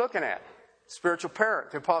 What are we looking at? Spiritual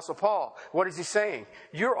parent, the Apostle Paul. What is he saying?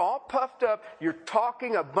 You're all puffed up. You're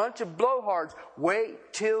talking a bunch of blowhards.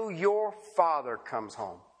 Wait till your father comes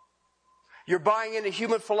home. You're buying into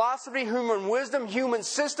human philosophy, human wisdom, human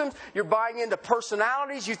systems. You're buying into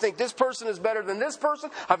personalities. You think this person is better than this person.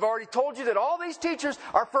 I've already told you that all these teachers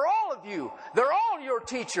are for all of you. They're all your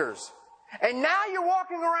teachers. And now you're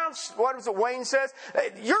walking around, what is it Wayne says?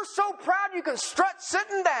 You're so proud you can strut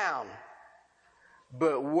sitting down.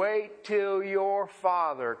 But wait till your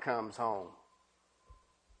father comes home.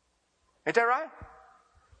 Ain't that right?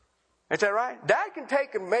 Ain't that right? Dad can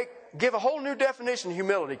take and give a whole new definition of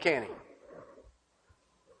humility, can't he?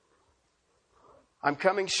 I'm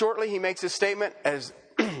coming shortly. He makes a statement as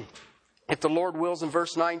if the Lord wills in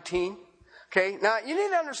verse 19. Okay, now you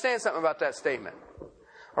need to understand something about that statement.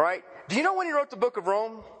 All right? Do you know when he wrote the book of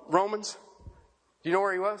Romans? Do you know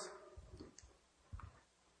where he was?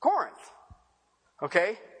 Corinth.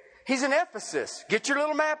 Okay? He's in Ephesus. Get your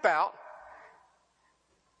little map out.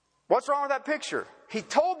 What's wrong with that picture? He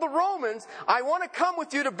told the Romans, I want to come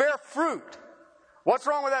with you to bear fruit. What's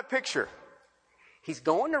wrong with that picture? He's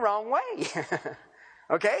going the wrong way.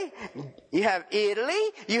 Okay? You have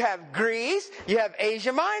Italy, you have Greece, you have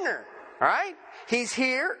Asia Minor. All right? He's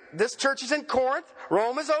here. This church is in Corinth.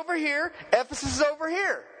 Rome is over here. Ephesus is over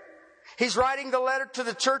here. He's writing the letter to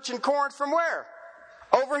the church in Corinth from where?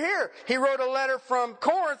 Over here. He wrote a letter from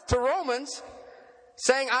Corinth to Romans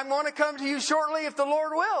saying, I'm going to come to you shortly if the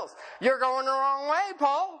Lord wills. You're going the wrong way,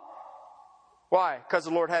 Paul. Why? Because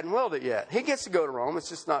the Lord hadn't willed it yet. He gets to go to Rome. It's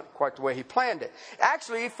just not quite the way he planned it.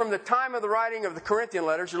 Actually, from the time of the writing of the Corinthian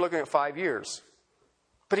letters, you're looking at 5 years.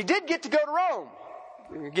 But he did get to go to Rome.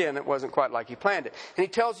 Again, it wasn't quite like he planned it. And he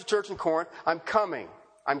tells the church in Corinth, I'm coming.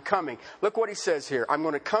 I'm coming. Look what he says here. I'm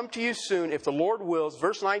going to come to you soon if the Lord wills.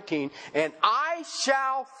 Verse 19. And I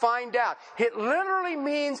shall find out. It literally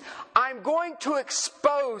means I'm going to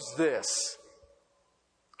expose this.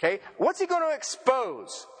 Okay? What's he going to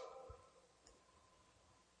expose?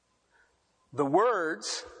 The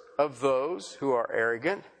words of those who are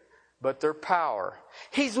arrogant, but their power.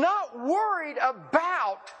 He's not worried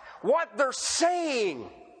about what they're saying.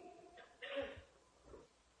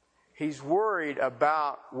 He's worried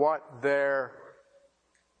about what they're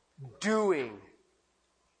doing.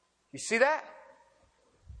 You see that?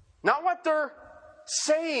 Not what they're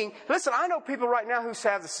saying. Listen, I know people right now who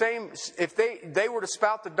have the same, if they were to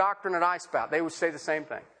spout the doctrine that I spout, they would say the same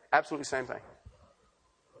thing. Absolutely same thing.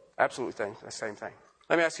 Absolutely the same thing.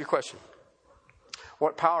 Let me ask you a question.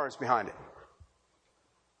 What power is behind it?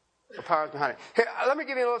 What power is behind it? Here, let me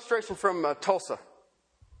give you an illustration from Tulsa,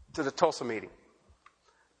 to the Tulsa meeting.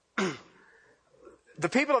 The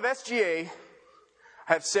people of SGA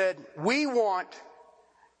have said, we want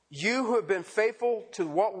you who have been faithful to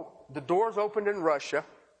what the doors opened in Russia,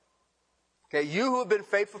 okay, you who have been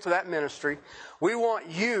faithful to that ministry, we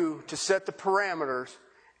want you to set the parameters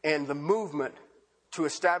and the movement to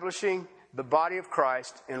establishing the body of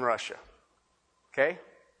Christ in Russia. Okay?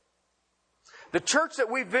 The church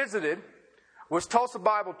that we visited was Tulsa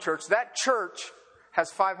Bible Church. That church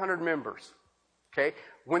has 500 members. Okay?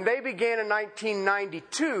 When they began in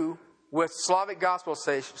 1992 with Slavic Gospel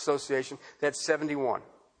Association, they had 71.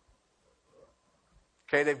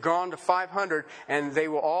 Okay, they've gone to 500, and they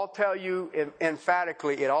will all tell you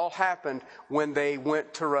emphatically it all happened when they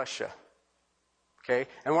went to Russia. Okay,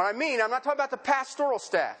 and what I mean, I'm not talking about the pastoral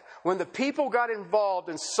staff. When the people got involved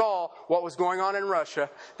and saw what was going on in Russia,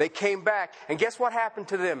 they came back, and guess what happened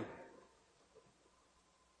to them?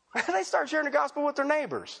 They started sharing the gospel with their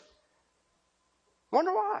neighbors.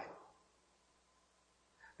 Wonder why?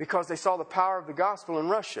 Because they saw the power of the gospel in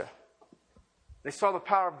Russia. They saw the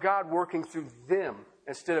power of God working through them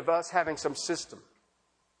instead of us having some system.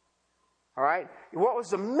 All right? What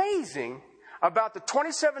was amazing about the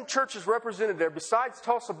 27 churches represented there, besides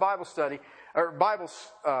Tulsa Bible Study, or Bible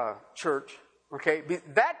Church, okay,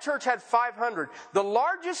 that church had 500. The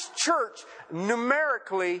largest church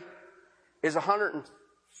numerically is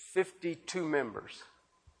 152 members.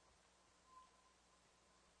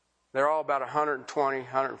 They're all about 120,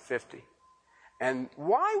 150. And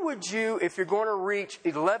why would you, if you're going to reach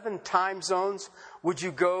 11 time zones, would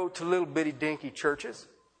you go to little bitty dinky churches?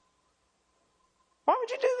 Why would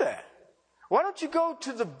you do that? Why don't you go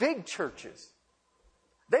to the big churches?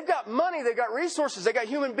 They've got money, they've got resources, they've got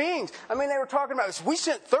human beings. I mean, they were talking about this. We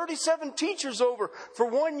sent 37 teachers over for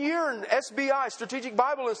 1 year in SBI, Strategic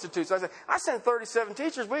Bible Institutes. I said, I sent 37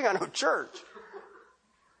 teachers, we ain't got no church.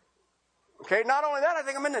 Okay, not only that, I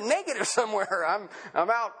think I'm in the negative somewhere. I'm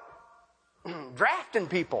out drafting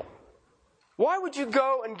people. Why would you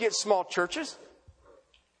go and get small churches?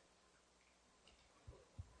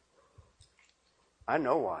 I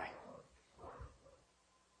know why.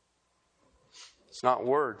 It's not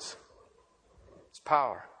words. It's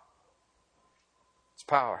power. It's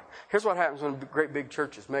power. Here's what happens when great big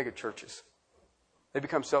churches, mega churches, they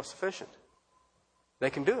become self-sufficient. They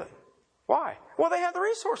can do it. Why? Well, they have the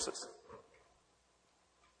resources.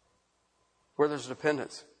 Where there's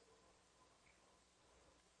dependence.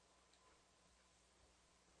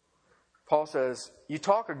 Paul says, you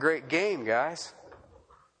talk a great game, guys,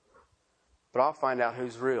 but I'll find out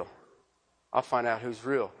who's real. I'll find out who's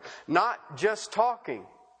real. Not just talking.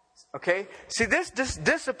 Okay? See, this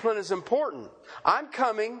discipline is important. I'm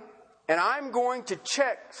coming and I'm going to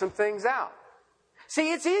check some things out.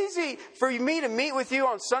 See, it's easy for me to meet with you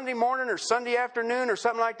on Sunday morning or Sunday afternoon or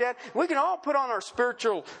something like that. We can all put on our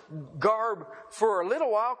spiritual garb for a little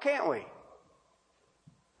while, can't we?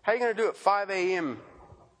 How are you going to do it 5 a.m.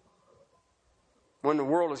 when the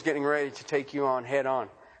world is getting ready to take you on head on?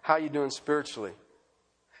 How are you doing spiritually?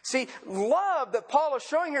 See, love that Paul is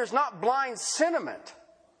showing here is not blind sentiment.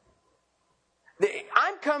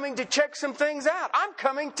 I'm coming to check some things out. I'm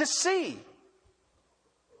coming to see.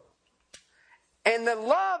 And the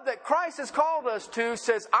love that Christ has called us to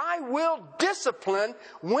says, I will discipline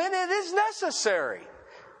when it is necessary.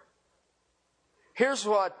 Here's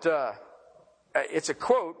what, it's a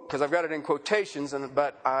quote, because I've got it in quotations,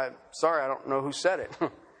 but I'm sorry, I don't know who said it.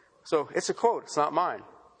 So it's a quote, it's not mine.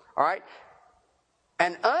 All right?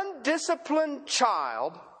 An undisciplined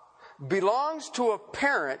child belongs to a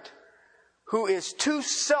parent who is too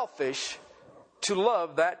selfish to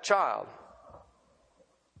love that child.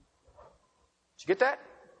 Did you get that?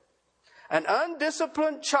 An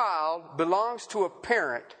undisciplined child belongs to a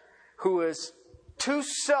parent who is too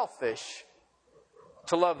selfish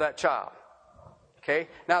to love that child. Okay?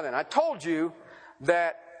 Now then, I told you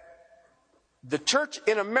that the church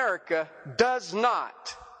in America does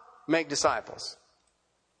not make disciples.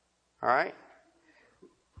 All right?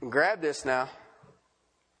 grab this now.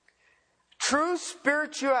 True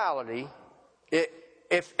spirituality,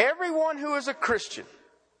 if everyone who is a Christian,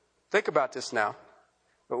 think about this now.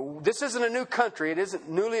 This isn't a new country. It isn't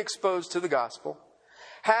newly exposed to the gospel.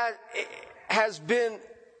 Has been,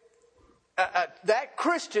 that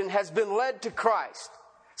Christian has been led to Christ.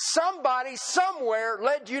 Somebody somewhere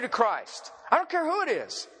led you to Christ. I don't care who it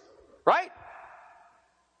is. Right?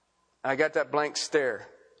 I got that blank stare.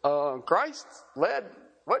 Christ led?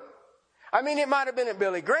 What? I mean, it might have been at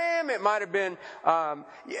Billy Graham. It might have been, when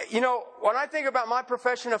I think about my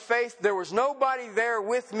profession of faith, there was nobody there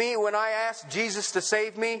with me when I asked Jesus to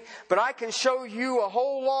save me. But I can show you a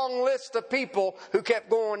whole long list of people who kept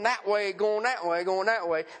going that way, going that way, going that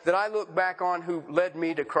way, that I look back on who led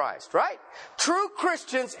me to Christ, right? True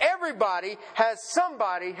Christians,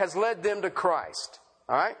 somebody has led them to Christ,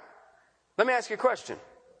 all right? Let me ask you a question.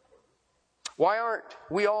 Why aren't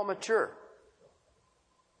we all mature?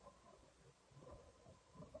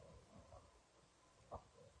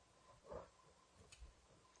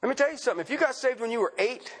 Let me tell you something. If you got saved when you were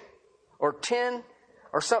 8 or 10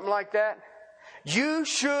 or something like that, you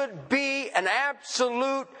should be an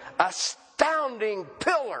absolute, astounding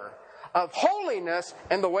pillar of holiness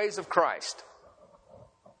in the ways of Christ.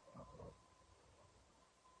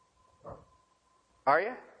 Are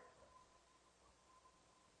you?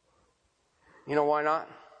 You know why not?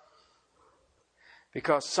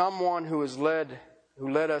 Because someone who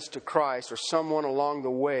led us to Christ, or someone along the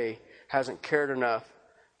way, hasn't cared enough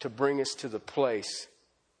to bring us to the place,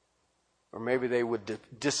 or maybe they would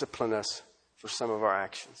discipline us for some of our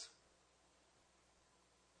actions.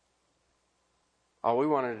 All we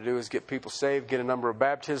wanted to do is get people saved, get a number of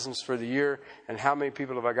baptisms for the year, and how many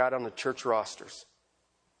people have I got on the church rosters?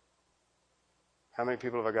 How many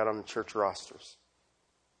people have I got on the church rosters?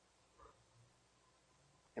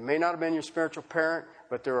 It may not have been your spiritual parent,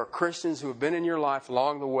 but there are Christians who have been in your life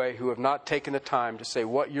along the way who have not taken the time to say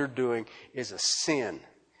what you're doing is a sin.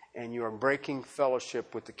 And you are breaking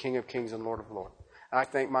fellowship with the King of Kings and Lord of Lords. I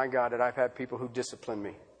thank my God that I've had people who discipline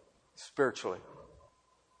me spiritually.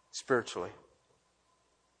 Spiritually.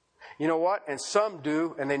 You know what? And some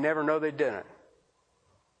do, and they never know they didn't.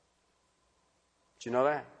 Did you know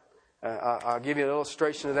that? I'll give you an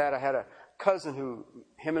illustration of that. I had a cousin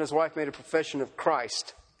him and his wife made a profession of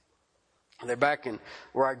Christ. They're back in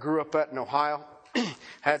where I grew up at in Ohio.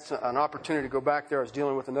 Had an opportunity to go back there. I was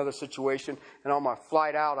dealing with another situation. And on my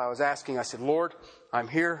flight out, I said, Lord, I'm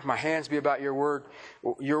here. My hands be about your word,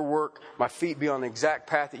 your work. My feet be on the exact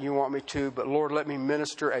path that you want me to. But Lord, let me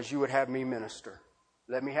minister as you would have me minister.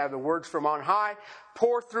 Let me have the words from on high.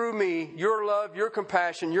 Pour through me your love, your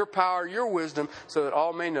compassion, your power, your wisdom, so that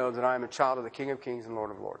all may know that I am a child of the King of Kings and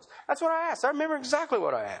Lord of Lords. That's what I asked. I remember exactly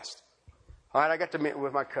what I asked. All right, I got to meet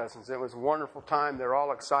with my cousins. It was a wonderful time. They were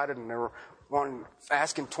all excited, and they were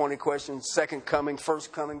asking 20 questions, second coming,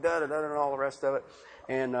 first coming, and all the rest of it.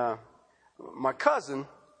 And my cousin,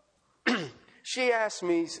 she asked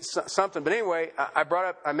me something. But anyway,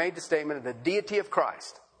 I made the statement of the deity of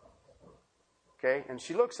Christ. Okay, and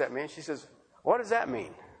she looks at me and she says, what does that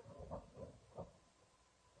mean?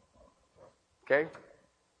 Okay.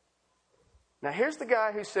 Now here's the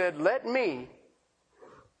guy who said, let me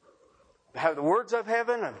have the words of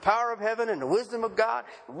heaven and the power of heaven and the wisdom of God,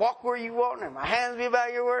 walk where you want, and my hands be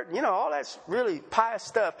about your word. You know, all that's really pious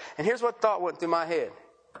stuff. And here's what thought went through my head.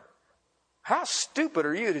 How stupid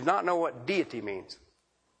are you to not know what deity means?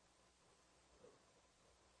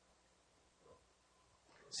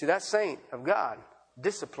 See, that saint of God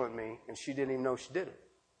disciplined me, and she didn't even know she did it.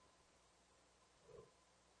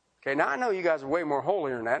 Okay, now I know you guys are way more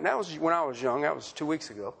holier than that. And that was when I was young. That was 2 weeks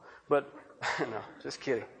ago. But, no, just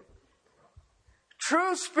kidding.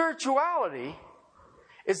 True spirituality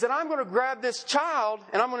is that I'm going to grab this child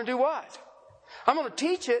and I'm going to do what? I'm going to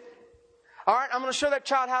teach it. All right, I'm going to show that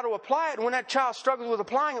child how to apply it. And when that child struggles with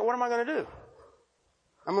applying it, what am I going to do?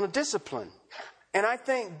 I'm going to discipline. And I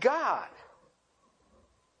thank God.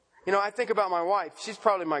 You know, I think about my wife. She's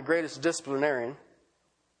probably my greatest disciplinarian.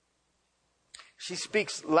 She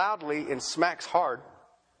speaks loudly and smacks hard.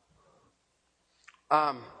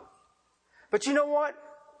 But you know what?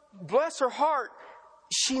 Bless her heart.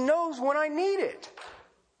 She knows when I need it.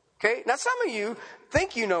 Okay? Now, some of you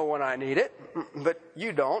think you know when I need it, but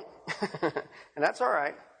you don't. And that's all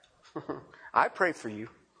right. I pray for you.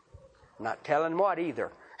 I'm not telling what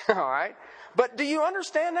either. All right? But do you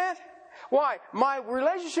understand that? Why? My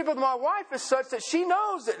relationship with my wife is such that she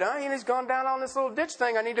knows that he's gone down on this little ditch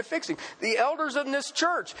thing. I need to fix him. The elders in this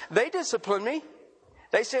church, they discipline me.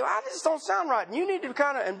 They say, this don't sound right. And you need to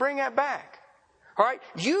and bring that back. All right,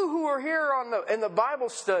 you who are here in the Bible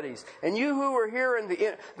studies, and you who are here in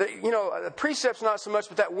the precepts not so much,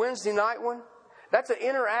 but that Wednesday night one, that's an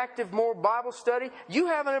interactive, more Bible study. You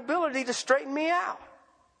have an ability to straighten me out.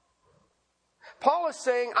 Paul is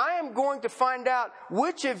saying, I am going to find out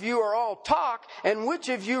which of you are all talk and which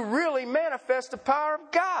of you really manifest the power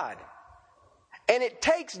of God. And it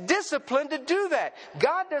takes discipline to do that.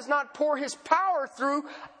 God does not pour His power through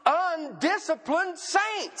undisciplined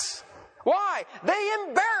saints. Why? They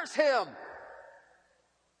embarrass Him.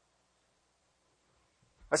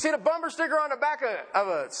 I seen a bumper sticker on the back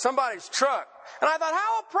of somebody's truck. And I thought,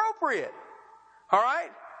 how appropriate. All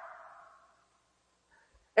right?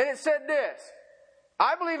 And it said this.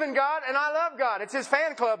 I believe in God and I love God. It's His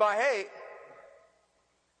fan club I hate.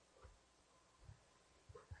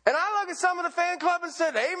 And I looked at some of the fan club and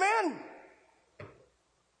said, amen.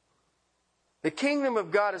 The kingdom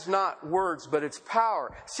of God is not words, but it's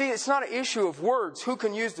power. See, it's not an issue of words. Who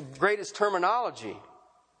can use the greatest terminology?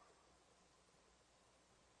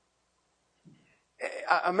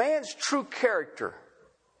 A man's true character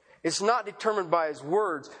is not determined by his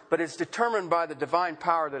words, but it's determined by the divine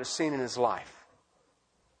power that is seen in his life.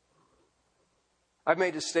 I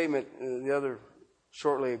made a statement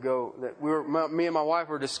shortly ago that me and my wife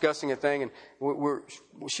were discussing a thing, and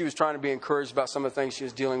she was trying to be encouraged about some of the things she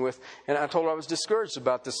was dealing with. And I told her I was discouraged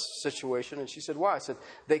about this situation, and she said, why? I said,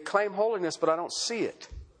 they claim holiness, but I don't see it.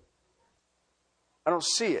 I don't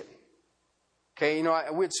see it. Okay,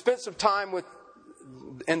 we had spent some time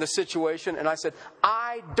in the situation, and I said,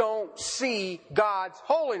 I don't see God's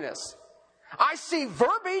holiness. I see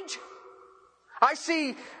verbiage. I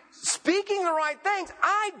see speaking the right things.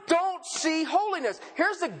 I don't see holiness.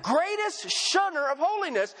 Here's the greatest shunner of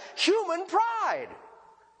holiness, human pride.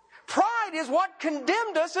 Pride is what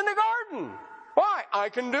condemned us in the garden. Why? I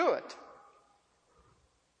can do it.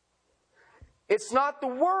 It's not the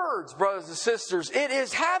words, brothers and sisters. It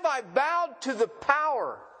is, have I bowed to the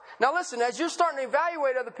power? Now listen, as you're starting to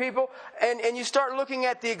evaluate other people and you start looking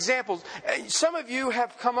at the examples, some of you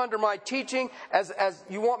have come under my teaching as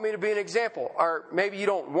you want me to be an example. Or maybe you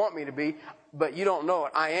don't want me to be, but you don't know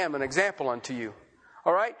it. I am an example unto you.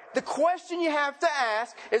 All right? The question you have to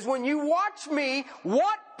ask is, when you watch me,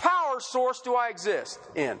 what power source do I exist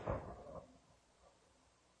in?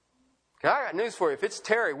 I got news for you. If it's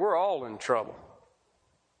Terry, we're all in trouble.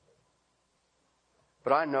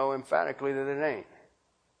 But I know emphatically that it ain't.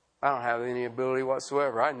 I don't have any ability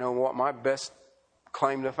whatsoever. I know what my best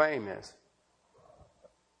claim to fame is.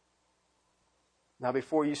 Now,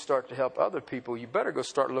 before you start to help other people, you better go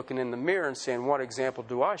start looking in the mirror and saying, what example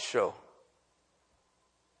do I show?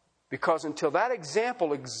 Because until that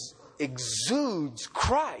example exudes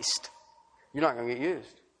Christ, you're not going to get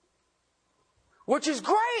used. Which is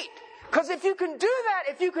great. Because if you can do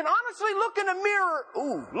that, if you can honestly look in a mirror,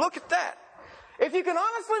 ooh, look at that. If you can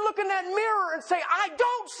honestly look in that mirror and say, I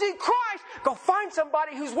don't see Christ, go find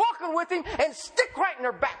somebody who's walking with Him and stick right in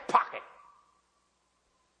their back pocket.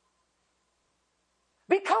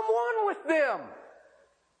 Become one with them.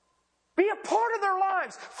 Be a part of their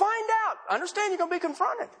lives. Find out. Understand, you're going to be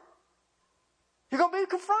confronted. You're going to be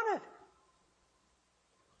confronted.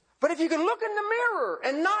 But if you can look in the mirror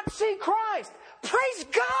and not see Christ, praise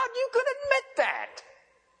God, you can admit that.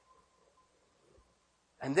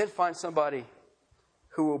 And then find somebody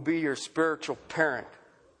who will be your spiritual parent.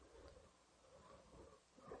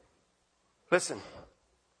 Listen,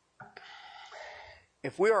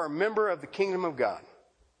 if we are a member of the kingdom of God,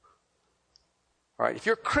 all right, if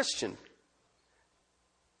you're a Christian,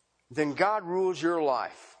 then God rules your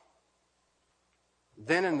life.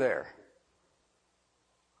 Then and there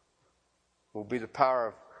will be the power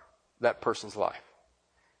of that person's life.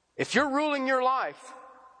 If you're ruling your life,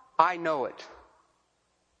 I know it.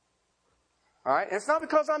 All right? And it's not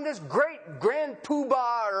because I'm this great grand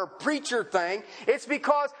poobah or preacher thing. It's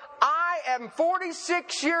because I am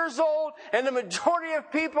 46 years old, and the majority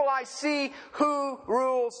of people I see, who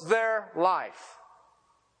rules their life?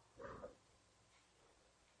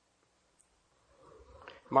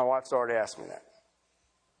 My wife's already asked me that.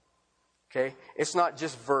 Okay? It's not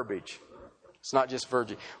just verbiage. It's not just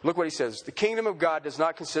verbiage. Look what he says. The kingdom of God does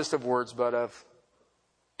not consist of words, but of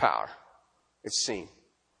power. It's seen.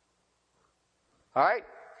 All right?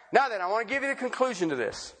 Now then, I want to give you the conclusion to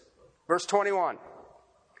this. Verse 21.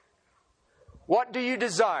 What do you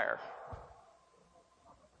desire?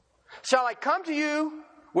 Shall I come to you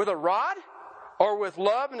with a rod or with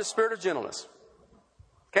love and the spirit of gentleness?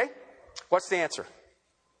 Okay? What's the answer?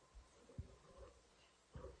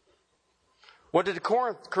 What did the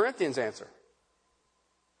Corinthians answer?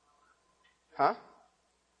 Huh?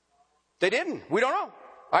 They didn't. We don't know.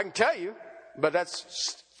 I can tell you. but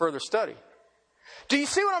that's further study. Do you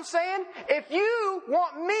see what I'm saying? If you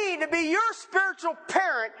want me to be your spiritual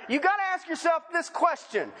parent, you got to ask yourself this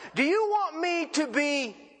question. Do you want me to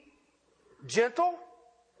be gentle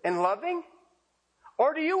and loving?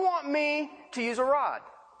 Or do you want me to use a rod?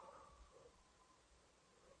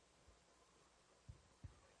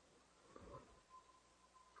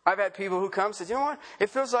 I've had people who come and say, you know what? It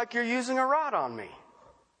feels like you're using a rod on me.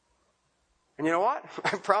 And you know what?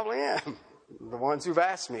 I probably am. The ones who've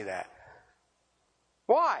asked me that.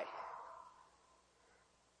 Why?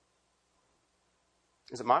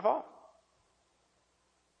 Is it my fault?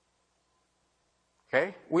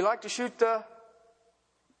 Okay. We like to shoot the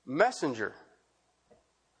messenger.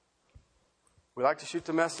 We like to shoot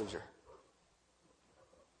the messenger.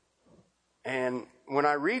 And when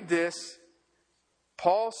I read this,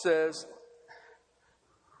 Paul says,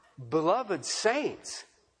 beloved saints,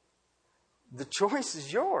 the choice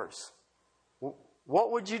is yours.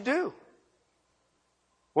 What would you do?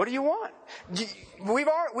 What do you want?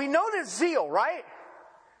 We know this zeal, right?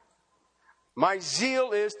 My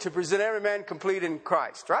zeal is to present every man complete in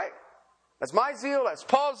Christ, right? That's my zeal. That's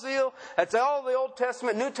Paul's zeal. That's all the Old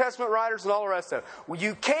Testament, New Testament writers, and all the rest of it. Well,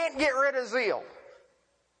 you can't get rid of zeal.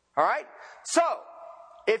 All right? So,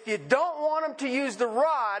 if you don't want them to use the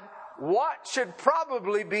rod, what should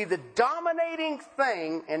probably be the dominating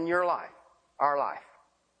thing in your life, our life?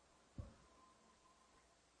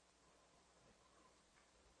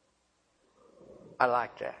 I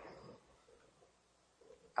like that.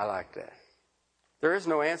 I like that. There is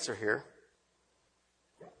no answer here.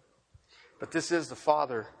 But this is the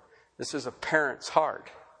father, this is a parent's heart.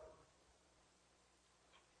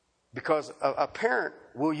 Because a parent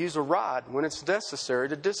will use a rod when it's necessary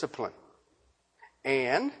to discipline.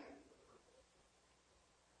 And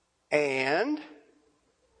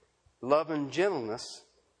love and gentleness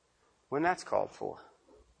when that's called for.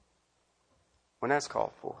 When that's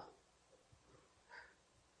called for.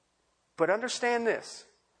 But understand this.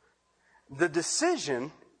 The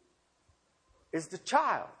decision is the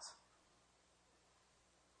child's.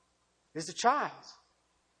 Is the child's.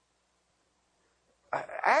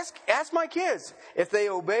 Ask my kids. If they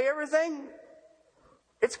obey everything,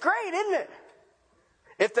 it's great, isn't it?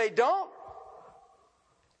 If they don't,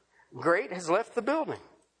 great has left the building.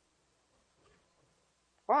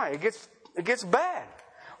 Why? It gets bad.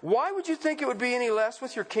 Why would you think it would be any less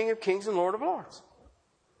with your King of Kings and Lord of Lords?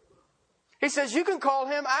 He says you can call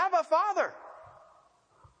him Abba, Father.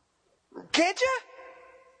 Can't you?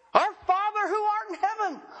 Our Father who art in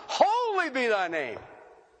heaven, holy be thy name.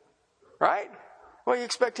 Right? Well, you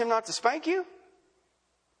expect him not to spank you?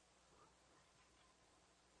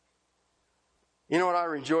 You know what I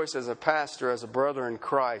rejoice as a pastor, as a brother in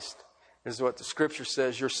Christ, is what the Scripture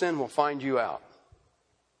says, your sin will find you out.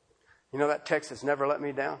 You know that text has never let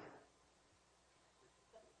me down?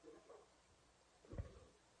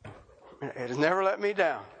 It has never let me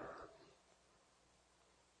down.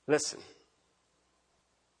 Listen.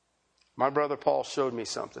 My brother Paul showed me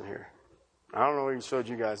something here. I don't know if he showed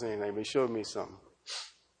you guys anything, but he showed me something.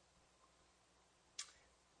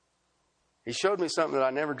 He showed me something that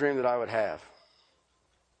I never dreamed that I would have.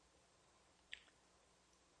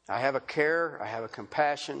 I have a care, I have a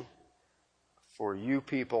compassion for you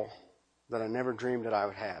people that I never dreamed that I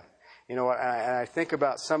would have. You know what? I think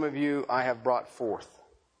about some of you I have brought forth.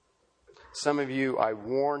 Some of you I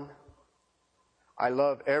warn. I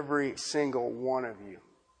love every single one of you.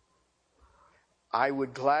 I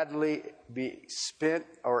would gladly be spent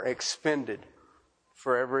or expended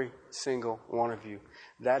for every single one of you.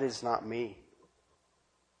 That is not me.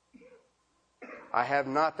 I have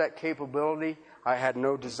not that capability. I had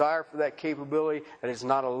no desire for that capability. It is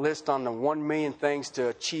not a list on the 1 million things to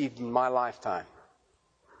achieve in my lifetime.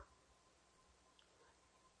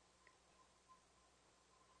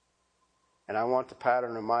 And I want the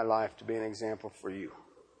pattern of my life to be an example for you.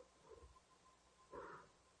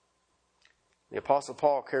 The Apostle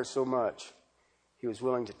Paul cared so much. He was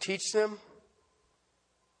willing to teach them,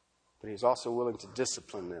 but he was also willing to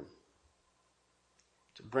discipline them,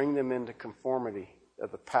 to bring them into conformity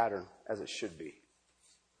of the pattern as it should be.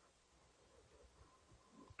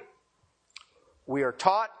 We are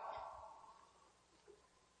taught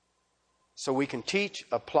so we can teach,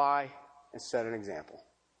 apply, and set an example.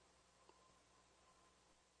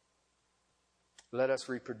 Let us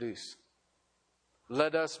reproduce.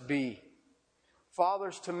 Let us be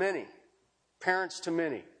fathers to many, parents to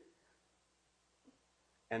many,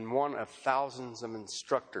 and one of thousands of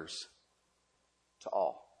instructors to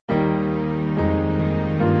all.